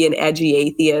you want to be an edgy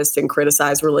atheist and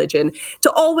criticize religion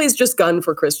to always just gun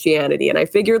for Christianity. And I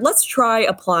figured, let's try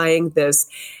applying this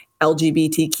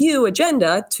LGBTQ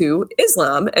agenda to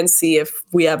Islam and see if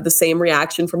we have the same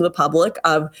reaction from the public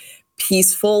of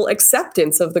peaceful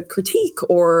acceptance of the critique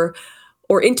or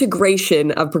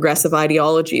integration of progressive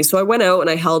ideology. So I went out and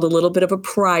I held a little bit of a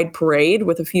pride parade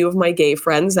with a few of my gay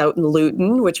friends out in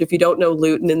Luton, which if you don't know,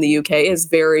 Luton in the UK is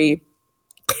very,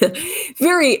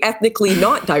 very ethnically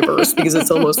not diverse because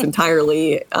it's almost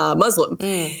entirely Muslim.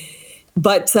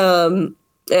 But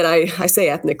and I say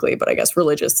ethnically, but I guess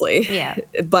religiously. Yeah.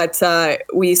 But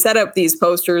we set up these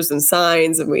posters and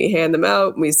signs and we hand them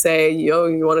out and we say, you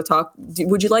want to talk?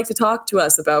 Would you like to talk to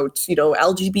us about,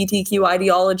 LGBTQ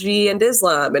ideology and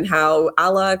Islam and how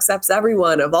Allah accepts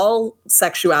everyone of all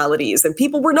sexualities? And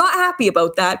people were not happy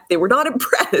about that. They were not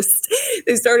impressed.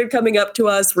 They started coming up to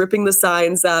us, ripping the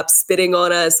signs up, spitting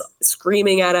on us,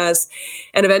 screaming at us.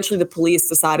 And eventually the police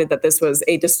decided that this was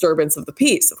a disturbance of the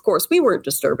peace. Of course, we weren't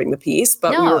disturbing the peace,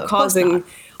 but we were causing,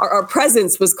 our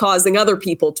presence was causing other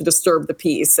people to disturb the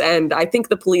peace. And I think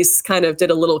the police kind of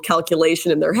did a little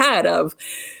calculation in their head of,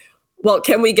 well,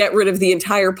 can we get rid of the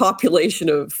entire population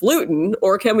of Luton,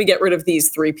 or can we get rid of these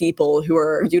 3 people who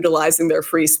are utilizing their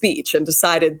free speech? And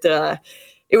decided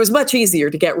it was much easier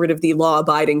to get rid of the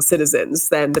law-abiding citizens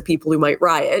than the people who might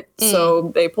riot.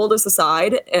 So they pulled us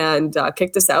aside and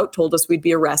kicked us out, told us we'd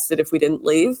be arrested if we didn't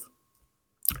leave.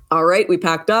 All right, we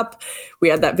packed up. We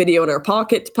had that video in our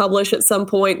pocket to publish at some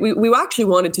point. We actually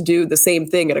wanted to do the same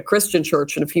thing at a Christian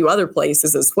church and a few other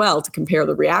places as well to compare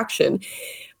the reaction.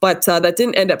 But that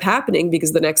didn't end up happening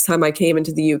because the next time I came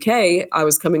into the UK, I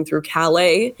was coming through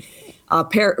Calais,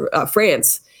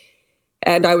 France.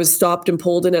 And I was stopped and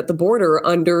pulled in at the border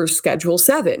under Schedule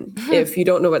 7. If you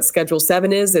don't know what Schedule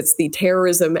 7 is, it's the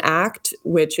Terrorism Act,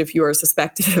 which if you are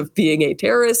suspected of being a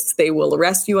terrorist, they will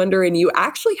arrest you under, and you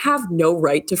actually have no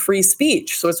right to free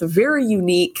speech. So it's a very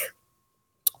unique,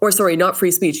 or sorry, not free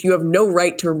speech. You have no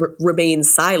right to remain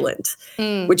silent,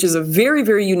 which is a very,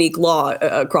 very unique law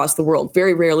across the world.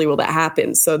 Very rarely will that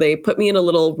happen. So they put me in a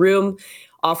little room,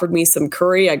 offered me some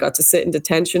curry. I got to sit in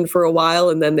detention for a while,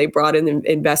 and then they brought in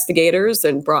investigators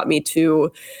and brought me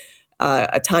to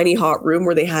a tiny hot room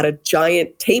where they had a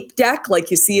giant tape deck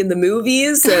like you see in the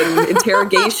movies, and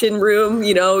interrogation room,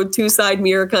 2-side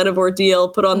mirror kind of ordeal,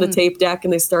 put on the tape deck,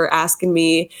 and they start asking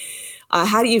me,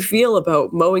 how do you feel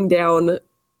about mowing down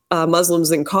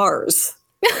Muslims in cars?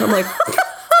 I'm like,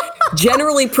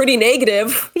 generally pretty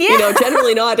negative,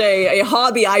 generally not a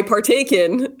hobby I partake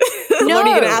in. No. What are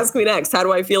you going to ask me next? How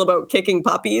do I feel about kicking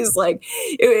puppies? Like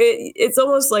it's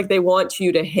almost like they want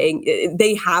you to hang.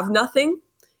 They have nothing.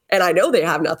 And I know they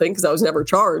have nothing because I was never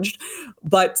charged,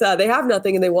 but they have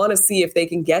nothing, and they want to see if they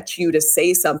can get you to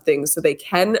say something so they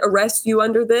can arrest you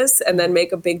under this and then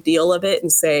make a big deal of it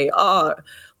and say,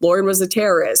 Lauren was a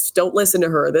terrorist. Don't listen to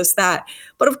her, this, that.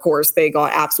 But of course, they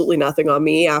got absolutely nothing on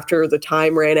me. After the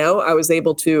time ran out, I was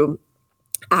able to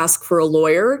ask for a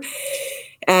lawyer,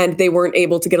 and they weren't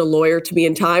able to get a lawyer to me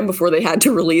in time before they had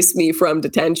to release me from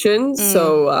detention.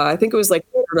 So I think it was like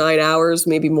 8 or 9 hours,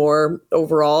 maybe more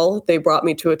overall. They brought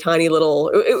me to a tiny little,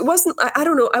 it wasn't, I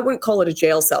don't know, I wouldn't call it a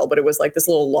jail cell, but it was like this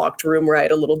little locked room where I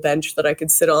had a little bench that I could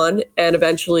sit on. And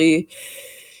eventually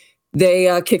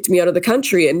they kicked me out of the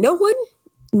country, and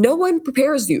no one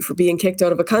prepares you for being kicked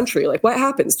out of a country. Like, what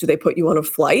happens? Do they put you on a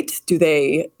flight? Do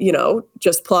they,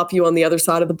 just plop you on the other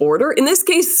side of the border? In this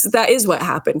case, that is what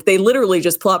happened. They literally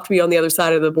just plopped me on the other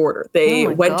side of the border. They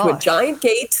went to a giant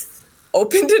gate,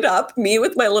 opened it up, me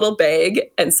with my little bag,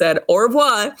 and said, au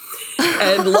revoir,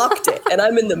 and locked it. And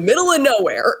I'm in the middle of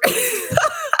nowhere.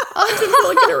 Just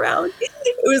looking around.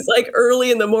 It was like early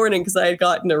in the morning because I had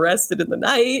gotten arrested in the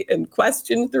night and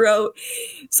questioned throughout.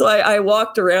 So I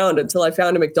walked around until I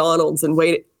found a McDonald's and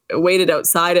waited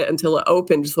outside it until it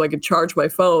opened so I could charge my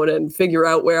phone and figure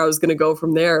out where I was going to go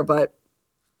from there. But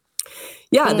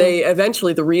yeah, they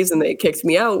eventually, the reason they kicked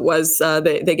me out was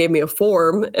they gave me a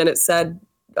form and it said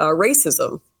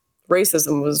racism.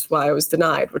 Racism was why I was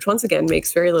denied, which once again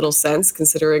makes very little sense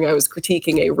considering I was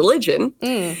critiquing a religion.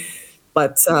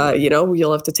 But,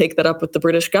 you'll have to take that up with the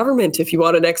British government if you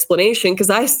want an explanation, because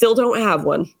I still don't have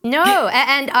one. No,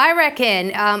 and I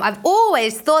reckon, I've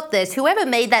always thought this, whoever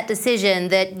made that decision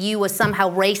that you were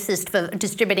somehow racist for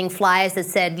distributing flyers that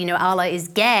said, Allah is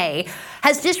gay,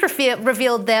 has just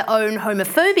revealed their own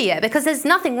homophobia, because there's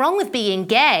nothing wrong with being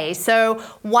gay. So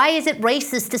why is it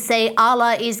racist to say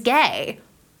Allah is gay?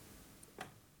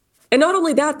 And not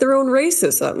only that, their own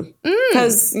racism,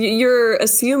 because you're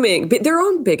assuming their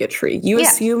own bigotry. You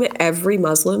assume every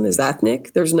Muslim is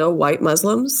ethnic. There's no white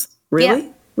Muslims. Really?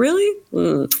 Yeah.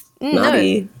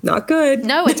 Really? Not good.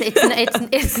 No,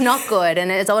 it's not good.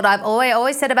 And it's what I've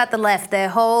always said about the left. Their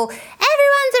whole,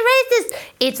 everyone's a racist.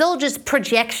 It's all just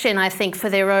projection, I think, for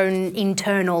their own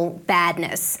internal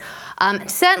badness.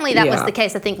 Certainly that was the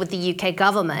case, I think, with the UK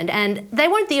government. And they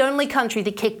weren't the only country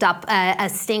that kicked up a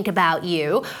stink about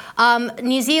you.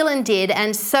 New Zealand did,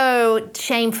 and so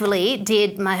shamefully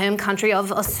did my home country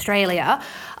of Australia.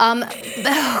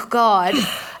 Oh, God.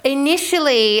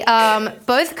 Initially,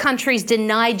 both countries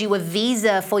denied you a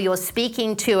visa for your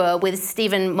speaking tour with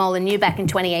Stephen Molyneux back in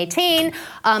 2018.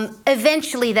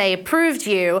 Eventually, they approved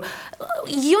you.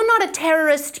 You're not a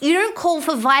terrorist. You don't call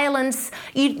for violence.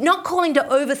 You're not calling to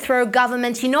overthrow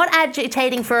governments. You're not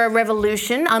agitating for a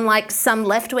revolution, unlike some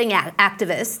left-wing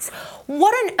activists.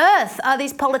 What on earth are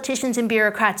these politicians and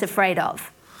bureaucrats afraid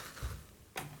of?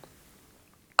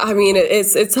 I mean,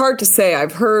 it's hard to say.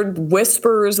 I've heard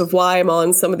whispers of why I'm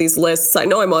on some of these lists. I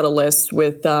know I'm on a list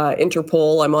with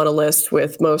Interpol. I'm on a list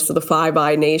with most of the Five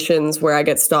Eyes nations where I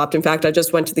get stopped. In fact, I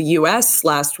just went to the U.S.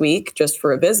 last week just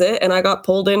for a visit, and I got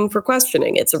pulled in for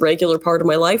questioning. It's a regular part of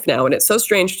my life now, and it's so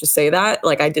strange to say that.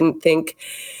 Like, I didn't think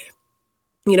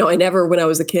I never, when I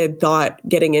was a kid, thought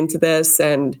getting into this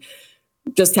and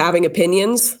just having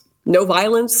opinions, no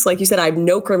violence. Like you said, I have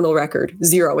no criminal record,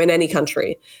 zero in any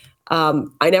country.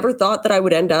 I never thought that I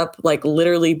would end up like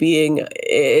literally being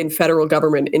in federal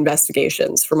government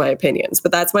investigations for my opinions,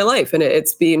 but that's my life. And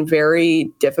it's been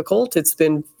very difficult.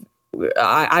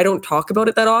 I don't talk about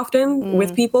it that often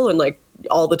with people, and like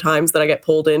all the times that I get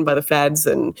pulled in by the feds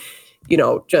and,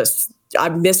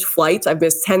 I've missed flights. I've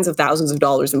missed tens of thousands of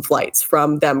dollars in flights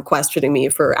from them questioning me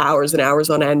for hours and hours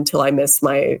on end till I miss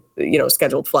my,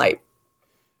 scheduled flight.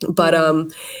 But,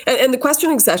 and the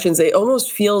questioning sessions, it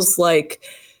almost feels like,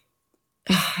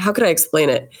 how could I explain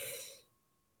it?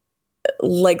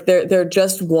 Like they're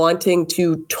just wanting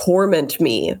to torment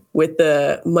me with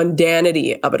the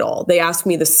mundanity of it all. They ask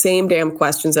me the same damn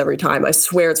questions every time. I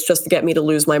swear it's just to get me to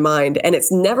lose my mind. And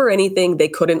it's never anything they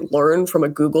couldn't learn from a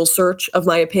Google search of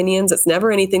my opinions. It's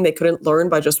never anything they couldn't learn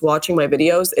by just watching my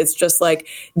videos. It's just like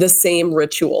the same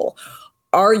ritual.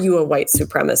 Are you a white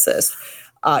supremacist?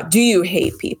 Do you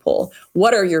hate people?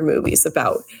 What are your movies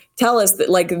about? Tell us that,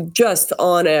 like, just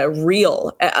on a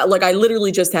reel. Like, I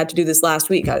literally just had to do this last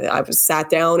week. I was sat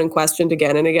down and questioned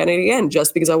again and again and again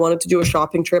just because I wanted to do a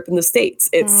shopping trip in the States.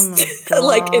 It's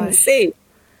like insane.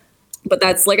 But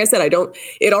that's, like I said,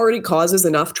 it already causes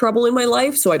enough trouble in my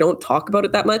life, so I don't talk about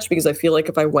it that much because I feel like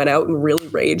if I went out and really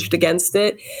raged against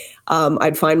it,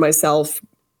 I'd find myself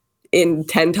in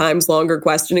 10 times longer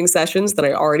questioning sessions that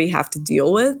I already have to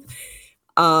deal with.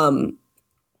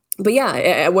 But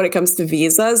yeah, when it comes to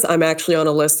visas, I'm actually on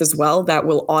a list as well that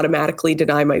will automatically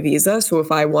deny my visa. So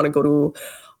if I want to go to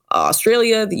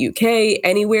Australia, the UK,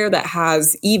 anywhere that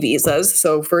has e-visas.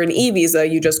 So for an e-visa,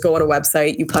 you just go on a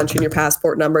website, you punch in your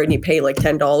passport number and you pay like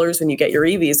 $10 and you get your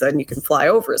e-visa and you can fly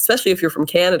over, especially if you're from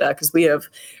Canada, because we have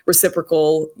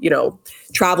reciprocal,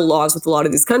 travel laws with a lot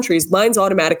of these countries. Mine's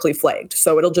automatically flagged.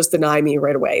 So it'll just deny me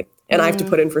right away. And I have to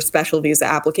put in for special visa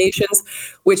applications,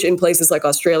 which in places like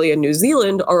Australia and New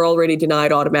Zealand are already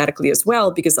denied automatically as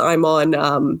well, because I'm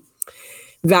on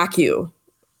VACU.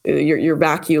 Your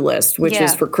VACU list, which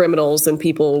is for criminals and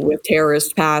people with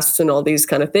terrorist pasts and all these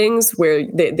kind of things, where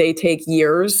they take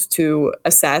years to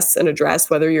assess and address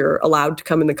whether you're allowed to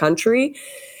come in the country.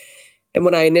 And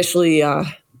when I initially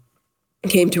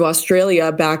came to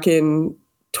Australia back in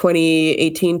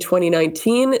 2018,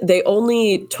 2019, they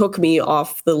only took me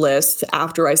off the list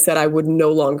after I said I would no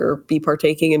longer be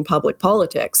partaking in public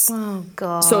politics. Oh,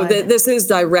 God. So this is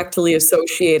directly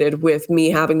associated with me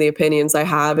having the opinions I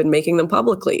have and making them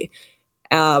publicly.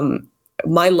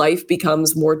 My life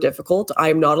becomes more difficult.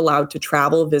 I'm not allowed to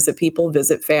travel, visit people,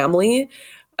 visit family,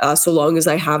 so long as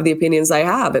I have the opinions I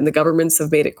have. And the governments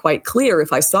have made it quite clear,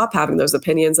 if I stop having those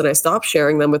opinions and I stop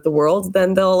sharing them with the world,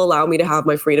 then they'll allow me to have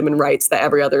my freedom and rights that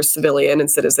every other civilian and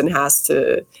citizen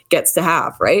gets to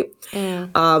have, right?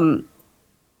 I'm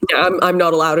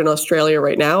not allowed in Australia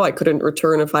right now. I couldn't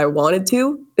return if I wanted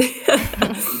to.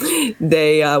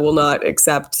 They will not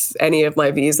accept any of my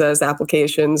visas,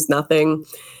 applications, nothing.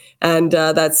 And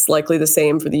that's likely the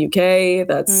same for the UK.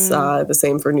 That's the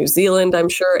same for New Zealand, I'm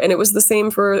sure. And it was the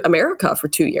same for America for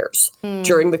 2 years.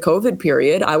 During the COVID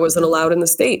period, I wasn't allowed in the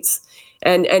States.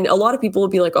 And a lot of people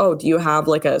would be like, oh, do you have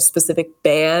like a specific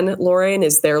ban, Lauren?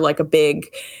 Is there like a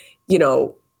big,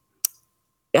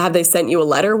 have they sent you a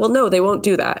letter? Well, no, they won't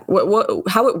do that.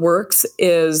 How it works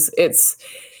is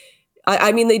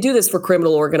I mean, they do this for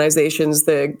criminal organizations.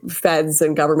 The feds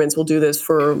and governments will do this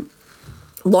for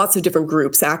lots of different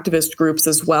groups, activist groups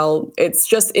as well. It's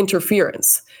just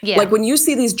interference. Yeah. Like when you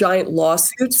see these giant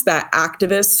lawsuits that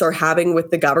activists are having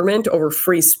with the government over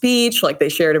free speech, like they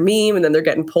shared a meme and then they're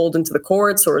getting pulled into the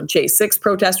courts, or J6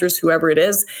 protesters, whoever it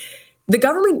is, the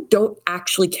government don't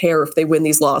actually care if they win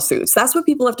these lawsuits. That's what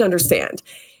people have to understand,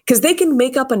 because they can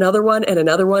make up another one and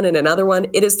another one and another one.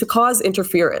 It is to cause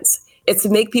interference. It's to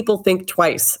make people think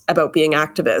twice about being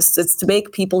activists. It's to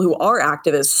make people who are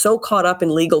activists so caught up in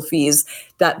legal fees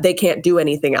that they can't do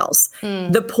anything else.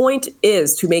 The point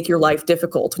is to make your life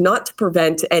difficult, not to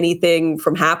prevent anything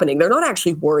from happening. They're not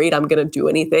actually worried I'm going to do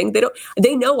anything.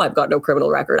 They know I've got no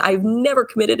criminal record. I've never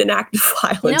committed an act of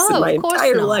violence in my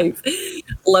entire life,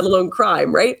 let alone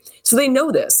crime, right? So they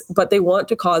know this, but they want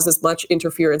to cause as much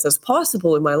interference as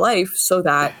possible in my life so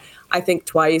that I think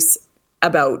twice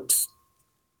about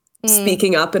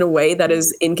speaking up in a way that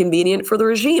is inconvenient for the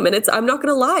regime. And I'm not going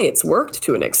to lie, it's worked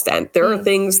to an extent. There are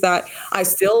things that I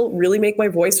still really make my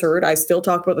voice heard. I still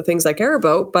talk about the things I care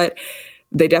about, but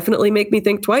they definitely make me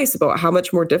think twice about how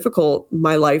much more difficult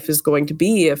my life is going to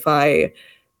be if I,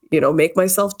 make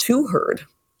myself too heard.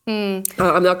 I'm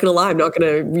not going to lie. I'm not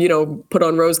going to, put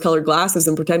on rose-colored glasses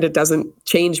and pretend it doesn't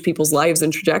change people's lives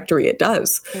and trajectory. It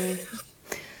does.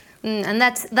 And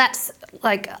that's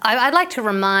like, I'd like to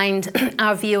remind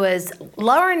our viewers,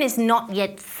 Lauren is not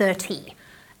yet 30.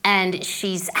 And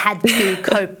she's had to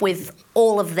cope with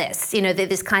all of this,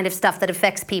 this kind of stuff that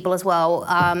affects people as well,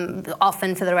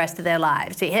 often for the rest of their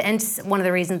lives. And it's one of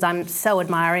the reasons I'm so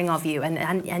admiring of you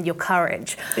and your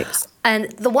courage. Thanks.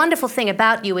 And the wonderful thing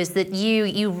about you is that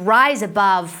you rise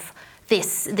above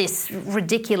this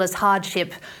ridiculous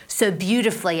hardship so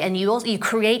beautifully, and you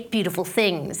create beautiful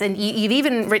things. And you've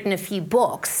even written a few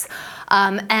books.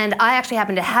 And I actually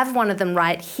happen to have one of them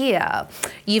right here.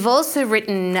 You've also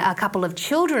written a couple of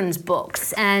children's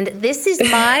books, and this is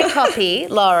my copy,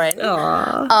 Lauren,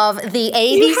 of the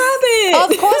ABC. You have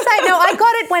it! Of course I know. I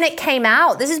got it when it came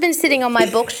out. This has been sitting on my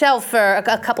bookshelf for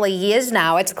a couple of years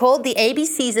now. It's called The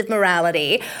ABCs of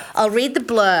Morality. I'll read the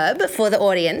blurb for the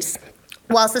audience.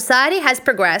 While society has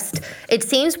progressed, it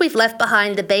seems we've left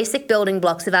behind the basic building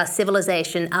blocks of our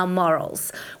civilization, our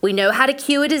morals. We know how to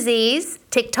cure disease,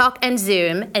 TikTok and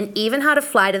Zoom, and even how to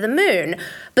fly to the moon.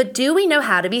 But do we know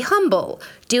how to be humble?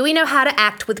 Do we know how to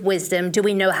act with wisdom? Do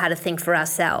we know how to think for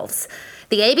ourselves?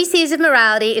 The ABCs of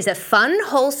Morality is a fun,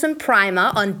 wholesome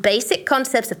primer on basic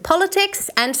concepts of politics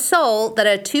and soul that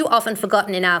are too often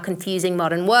forgotten in our confusing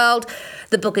modern world.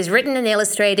 The book is written and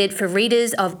illustrated for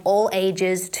readers of all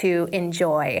ages to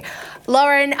enjoy.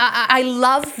 Lauren, I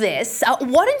love this.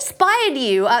 What inspired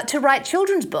you to write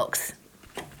children's books?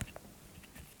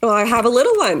 Well, I have a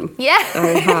little one. Yeah.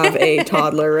 I have a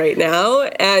toddler right now.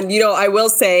 And, I will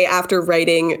say after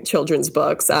writing children's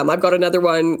books, I've got another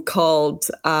one called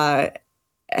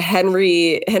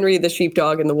Henry the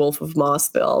Sheepdog and the Wolf of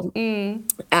Mossville.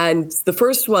 And the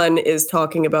first one is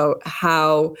talking about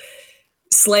how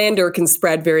slander can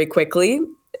spread very quickly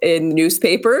in the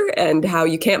newspaper and how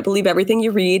you can't believe everything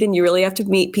you read and you really have to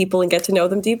meet people and get to know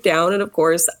them deep down. And of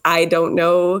course, I don't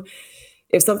know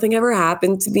if something ever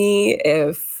happened to me,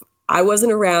 if I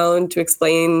wasn't around to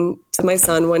explain to my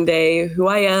son one day who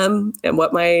I am and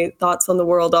what my thoughts on the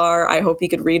world are. I hope he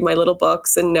could read my little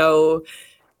books and know,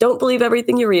 don't believe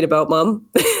everything you read about, Mom.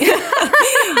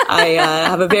 I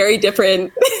have a very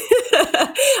different,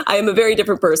 I am a very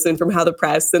different person from how the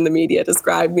press and the media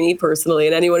describe me personally.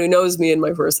 And anyone who knows me in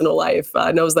my personal life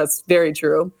knows that's very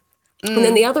true. And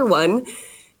then the other one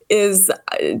is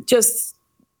just,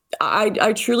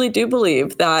 I truly do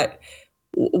believe that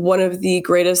one of the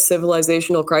greatest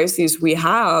civilizational crises we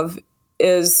have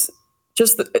is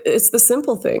it's the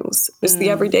simple things. It's the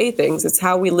everyday things. It's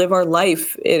how we live our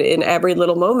life in every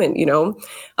little moment,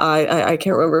 I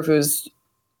can't remember if it was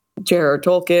J.R.R.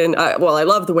 Tolkien. I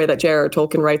love the way that J.R.R.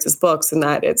 Tolkien writes his books and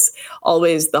that it's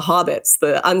always the hobbits,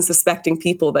 the unsuspecting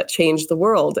people that change the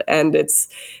world. And it's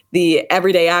the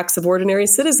everyday acts of ordinary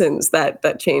citizens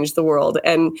that change the world.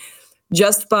 And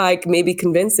just by maybe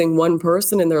convincing one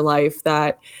person in their life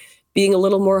that being a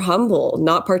little more humble,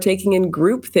 not partaking in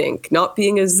groupthink, not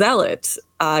being a zealot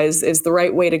is the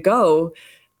right way to go.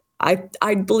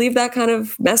 I believe that kind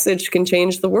of message can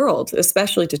change the world,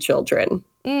 especially to children.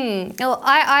 Well,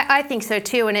 I think so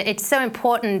too, and it's so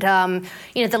important.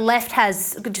 The left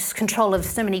has just control of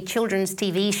so many children's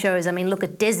TV shows. I mean, look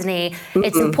at Disney.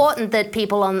 It's important that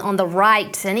people on the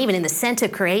right and even in the center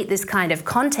create this kind of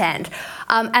content.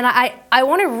 And I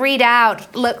want to read out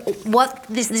what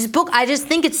this book. I just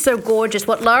think it's so gorgeous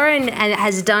what Lauren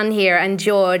has done here, and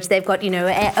George. They've got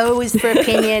O is for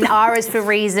opinion, R is for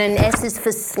reason, S is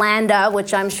for slander,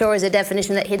 which I'm sure is a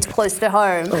definition that hits close to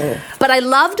home. But I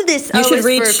loved this. O is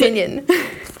for opinion.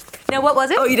 No, what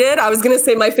was it? Oh, you did? I was going to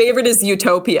say my favorite is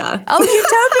Utopia.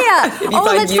 Oh, Utopia.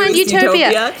 Let's find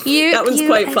Utopia. That one's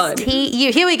quite fun.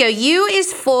 Here we go. U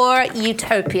is for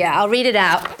Utopia. I'll read it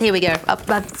out. Here we go.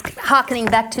 I'm harkening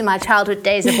back to my childhood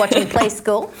days of watching Play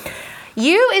School.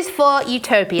 U is for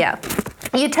Utopia.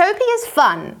 Utopia is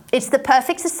fun. It's the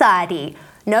perfect society.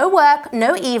 No work,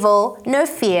 no evil, no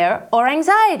fear or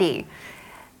anxiety.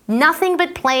 Nothing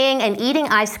but playing and eating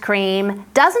ice cream.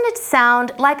 Doesn't it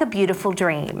sound like a beautiful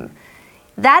dream?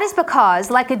 That is because,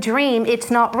 like a dream,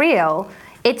 it's not real.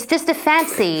 It's just a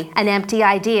fancy, an empty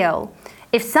ideal.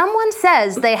 If someone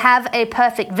says they have a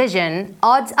perfect vision,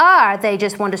 odds are they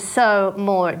just want to sow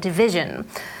more division.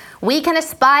 We can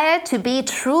aspire to be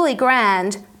truly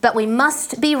grand, but we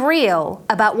must be real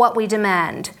about what we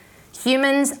demand.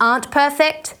 Humans aren't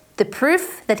perfect. The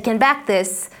proof that can back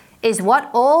this is what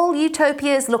all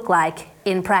utopias look like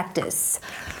in practice.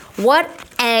 What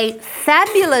a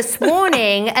fabulous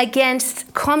warning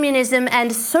against communism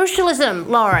and socialism,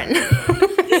 Lauren.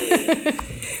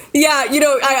 Yeah,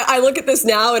 I look at this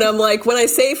now and I'm like, when I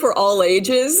say for all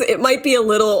ages, it might be a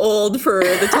little old for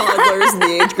the toddlers and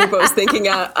the age group I was thinking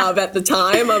of at the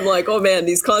time. I'm like, oh man,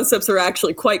 these concepts are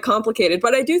actually quite complicated.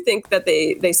 But I do think that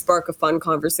they spark a fun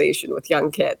conversation with young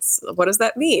kids. What does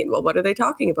that mean? Well, what are they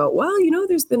talking about? Well,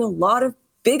 there's been a lot of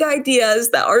big ideas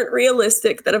that aren't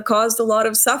realistic that have caused a lot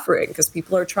of suffering because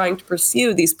people are trying to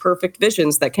pursue these perfect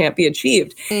visions that can't be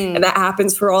achieved. And that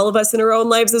happens for all of us in our own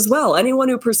lives as well. Anyone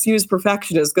who pursues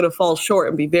perfection is going to fall short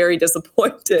and be very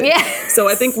disappointed. Yes. So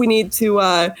I think we need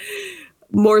to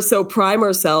more so prime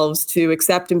ourselves to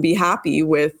accept and be happy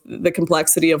with the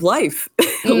complexity of life,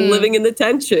 living in the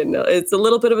tension. It's a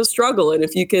little bit of a struggle. And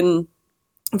if you can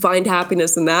find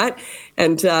happiness in that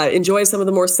and enjoy some of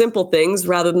the more simple things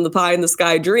rather than the pie in the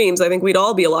sky dreams, I think we'd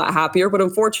all be a lot happier. But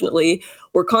unfortunately,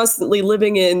 we're constantly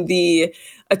living in the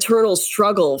eternal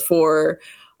struggle for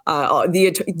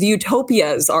the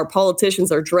utopias our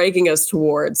politicians are dragging us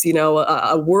towards,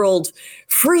 a world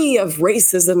free of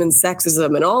racism and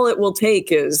sexism. And all it will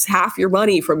take is half your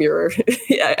money from your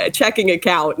checking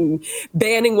account and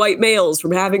banning white males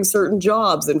from having certain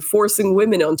jobs and forcing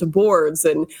women onto boards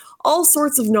and all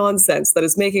sorts of nonsense that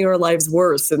is making our lives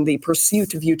worse in the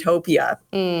pursuit of utopia.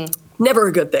 Never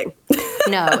a good thing.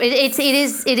 No, it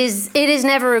is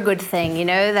never a good thing,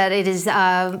 that it is,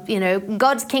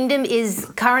 God's kingdom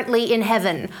is currently in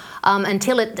heaven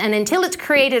until it's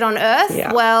created on earth.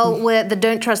 Yeah. Well,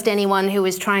 don't trust anyone who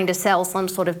is trying to sell some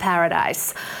sort of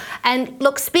paradise. And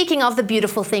look, speaking of the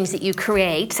beautiful things that you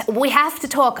create, we have to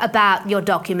talk about your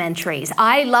documentaries.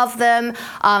 I love them.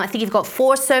 I think you've got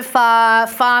 4 so far: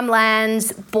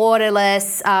 Farmlands,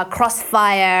 Borderless,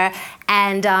 Crossfire,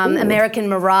 and American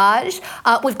Mirage.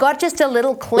 We've got just a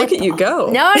little clip. Look at you go.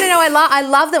 No, I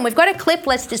love them. We've got a clip.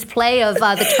 Let's just play of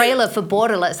the trailer for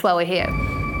Borderless while we're here.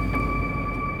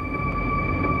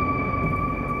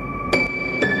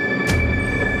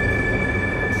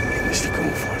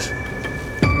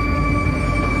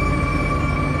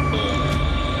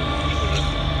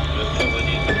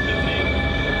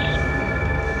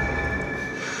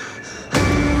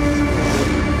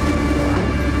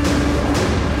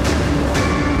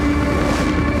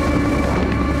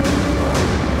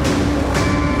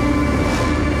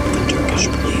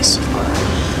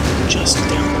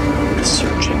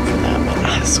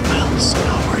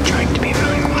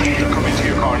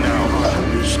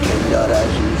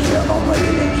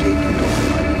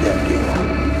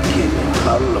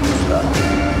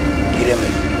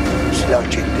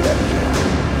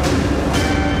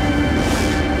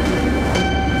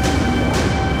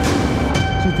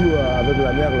 Avec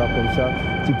la mer là comme ça,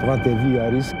 tu prends tes vies à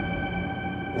risque.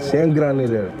 C'est une grande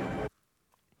erreur.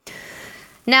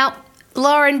 Now,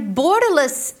 Lauren,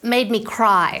 Borderless made me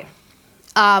cry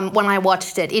when I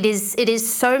watched it. It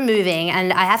is so moving,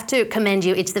 and I have to commend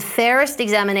you. It's the fairest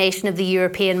examination of the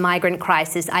European migrant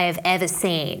crisis I have ever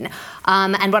seen.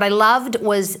 And what I loved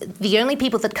was the only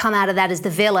people that come out of that as the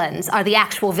villains are the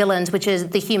actual villains, which is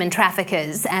the human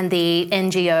traffickers and the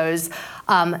NGOs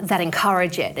that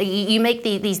encourage it. You make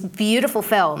these beautiful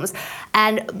films.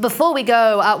 And before we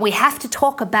go, we have to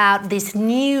talk about this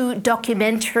new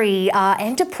documentary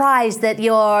enterprise that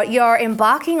you're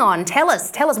embarking on. Tell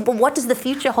us, what does the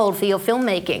future hold for your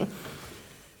filmmaking?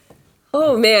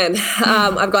 Oh, man.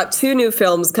 I've got 2 new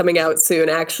films coming out soon,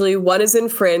 actually. One is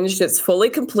Infringed. It's fully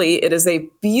complete. It is a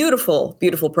beautiful,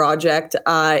 beautiful project.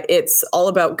 It's all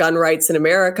about gun rights in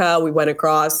America. We went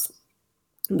across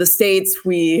the States.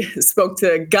 We spoke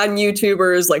to gun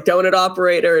YouTubers like Donut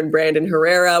Operator and Brandon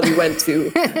Herrera. We went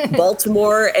to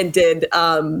Baltimore and did,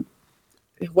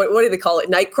 what do they call it?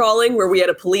 Night crawling, where we had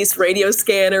a police radio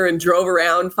scanner and drove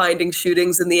around finding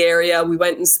shootings in the area. We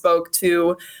went and spoke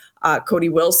to Cody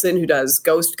Wilson, who does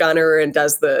Ghost Gunner and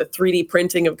does the 3D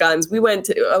printing of guns. We went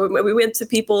to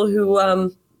people who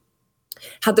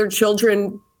had their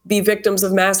children be victims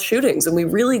of mass shootings, and we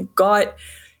really got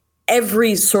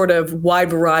every sort of wide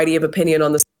variety of opinion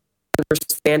on this,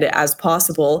 understand it as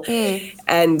possible.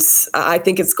 And I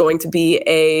think it's going to be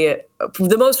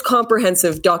the most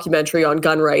comprehensive documentary on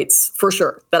gun rights for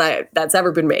sure that's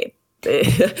ever been made.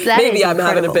 Maybe I'm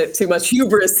having a bit too much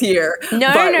hubris here,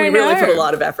 but we really put a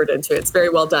lot of effort into it. It's very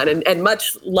well done, and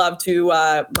much love to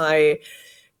my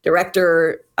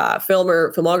director,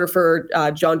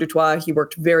 filmographer, John Dutoit. He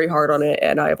worked very hard on it,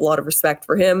 and I have a lot of respect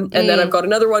for him. And then I've got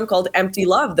another one called Empty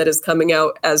Love that is coming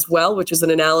out as well, which is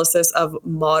an analysis of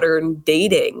modern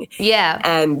dating. Yeah.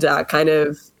 And kind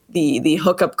of the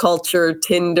hookup culture,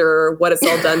 Tinder, what it's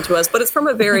all done to us. But it's from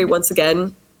a very, once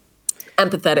again,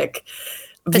 empathetic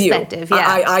perspective.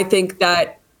 Yeah. I think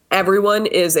that everyone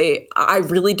I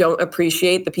really don't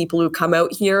appreciate the people who come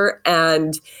out here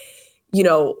and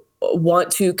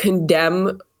want to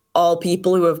condemn all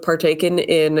people who have partaken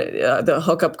in the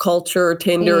hookup culture,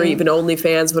 Tinder, even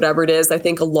OnlyFans, whatever it is. I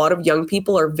think a lot of young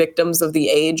people are victims of the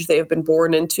age they have been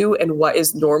born into and what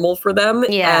is normal for them.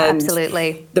 Yeah, and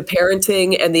absolutely. The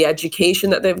parenting and the education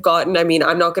that they've gotten. I mean,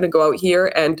 I'm not going to go out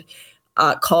here and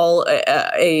call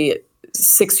a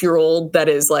 6-year-old that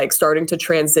is like starting to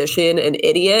transition an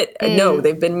idiot. No,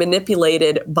 they've been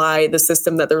manipulated by the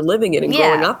system that they're living in and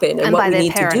growing up in. And what we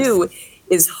need parents. to do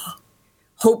is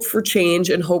hope for change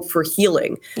and hope for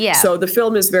healing. Yeah. So the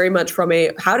film is very much from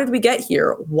how did we get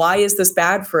here? Why is this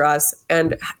bad for us?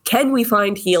 And can we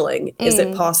find healing? Is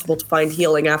it possible to find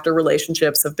healing after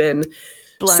relationships have been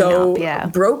blown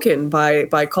up, broken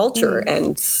by culture?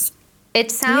 And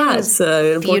it sounds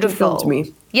an important beautiful film to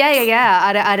me.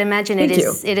 Yeah. I'd imagine Thank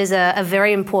you. It is a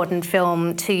very important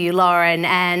film to you, Lauren,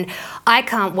 and I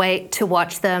can't wait to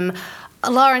watch them.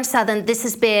 Lauren Southern, this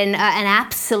has been an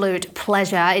absolute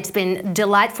pleasure. It's been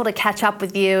delightful to catch up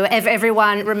with you.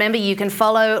 Everyone, remember, you can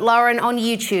follow Lauren on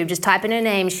YouTube. Just type in her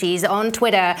name. She's on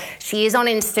Twitter. She is on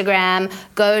Instagram.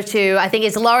 Go to, I think,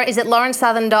 is it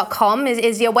laurensouthern.com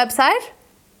is your website?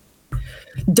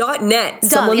 .net.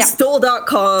 Someone stole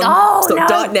 .com. Oh, so no.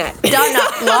 .net.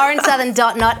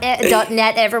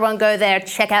 laurensouthern.net. Everyone go there.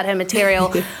 Check out her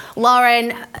material.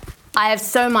 Lauren, I have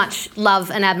so much love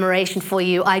and admiration for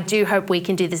you. I do hope we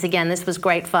can do this again. This was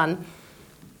great fun.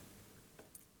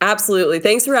 Absolutely.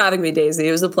 Thanks for having me, Daisy.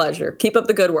 It was a pleasure. Keep up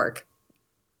the good work.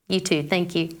 You too.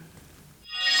 Thank you.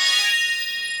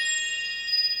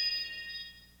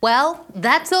 Well,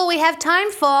 that's all we have time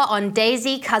for on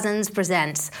Daisy Cousens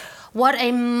Presents. What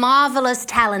a marvelous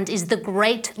talent is the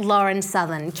great Lauren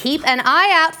Southern. Keep an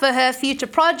eye out for her future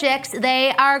projects.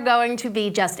 They are going to be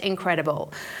just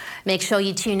incredible. Make sure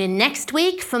you tune in next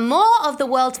week for more of the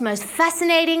world's most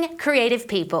fascinating creative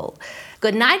people.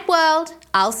 Good night, world.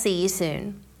 I'll see you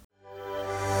soon.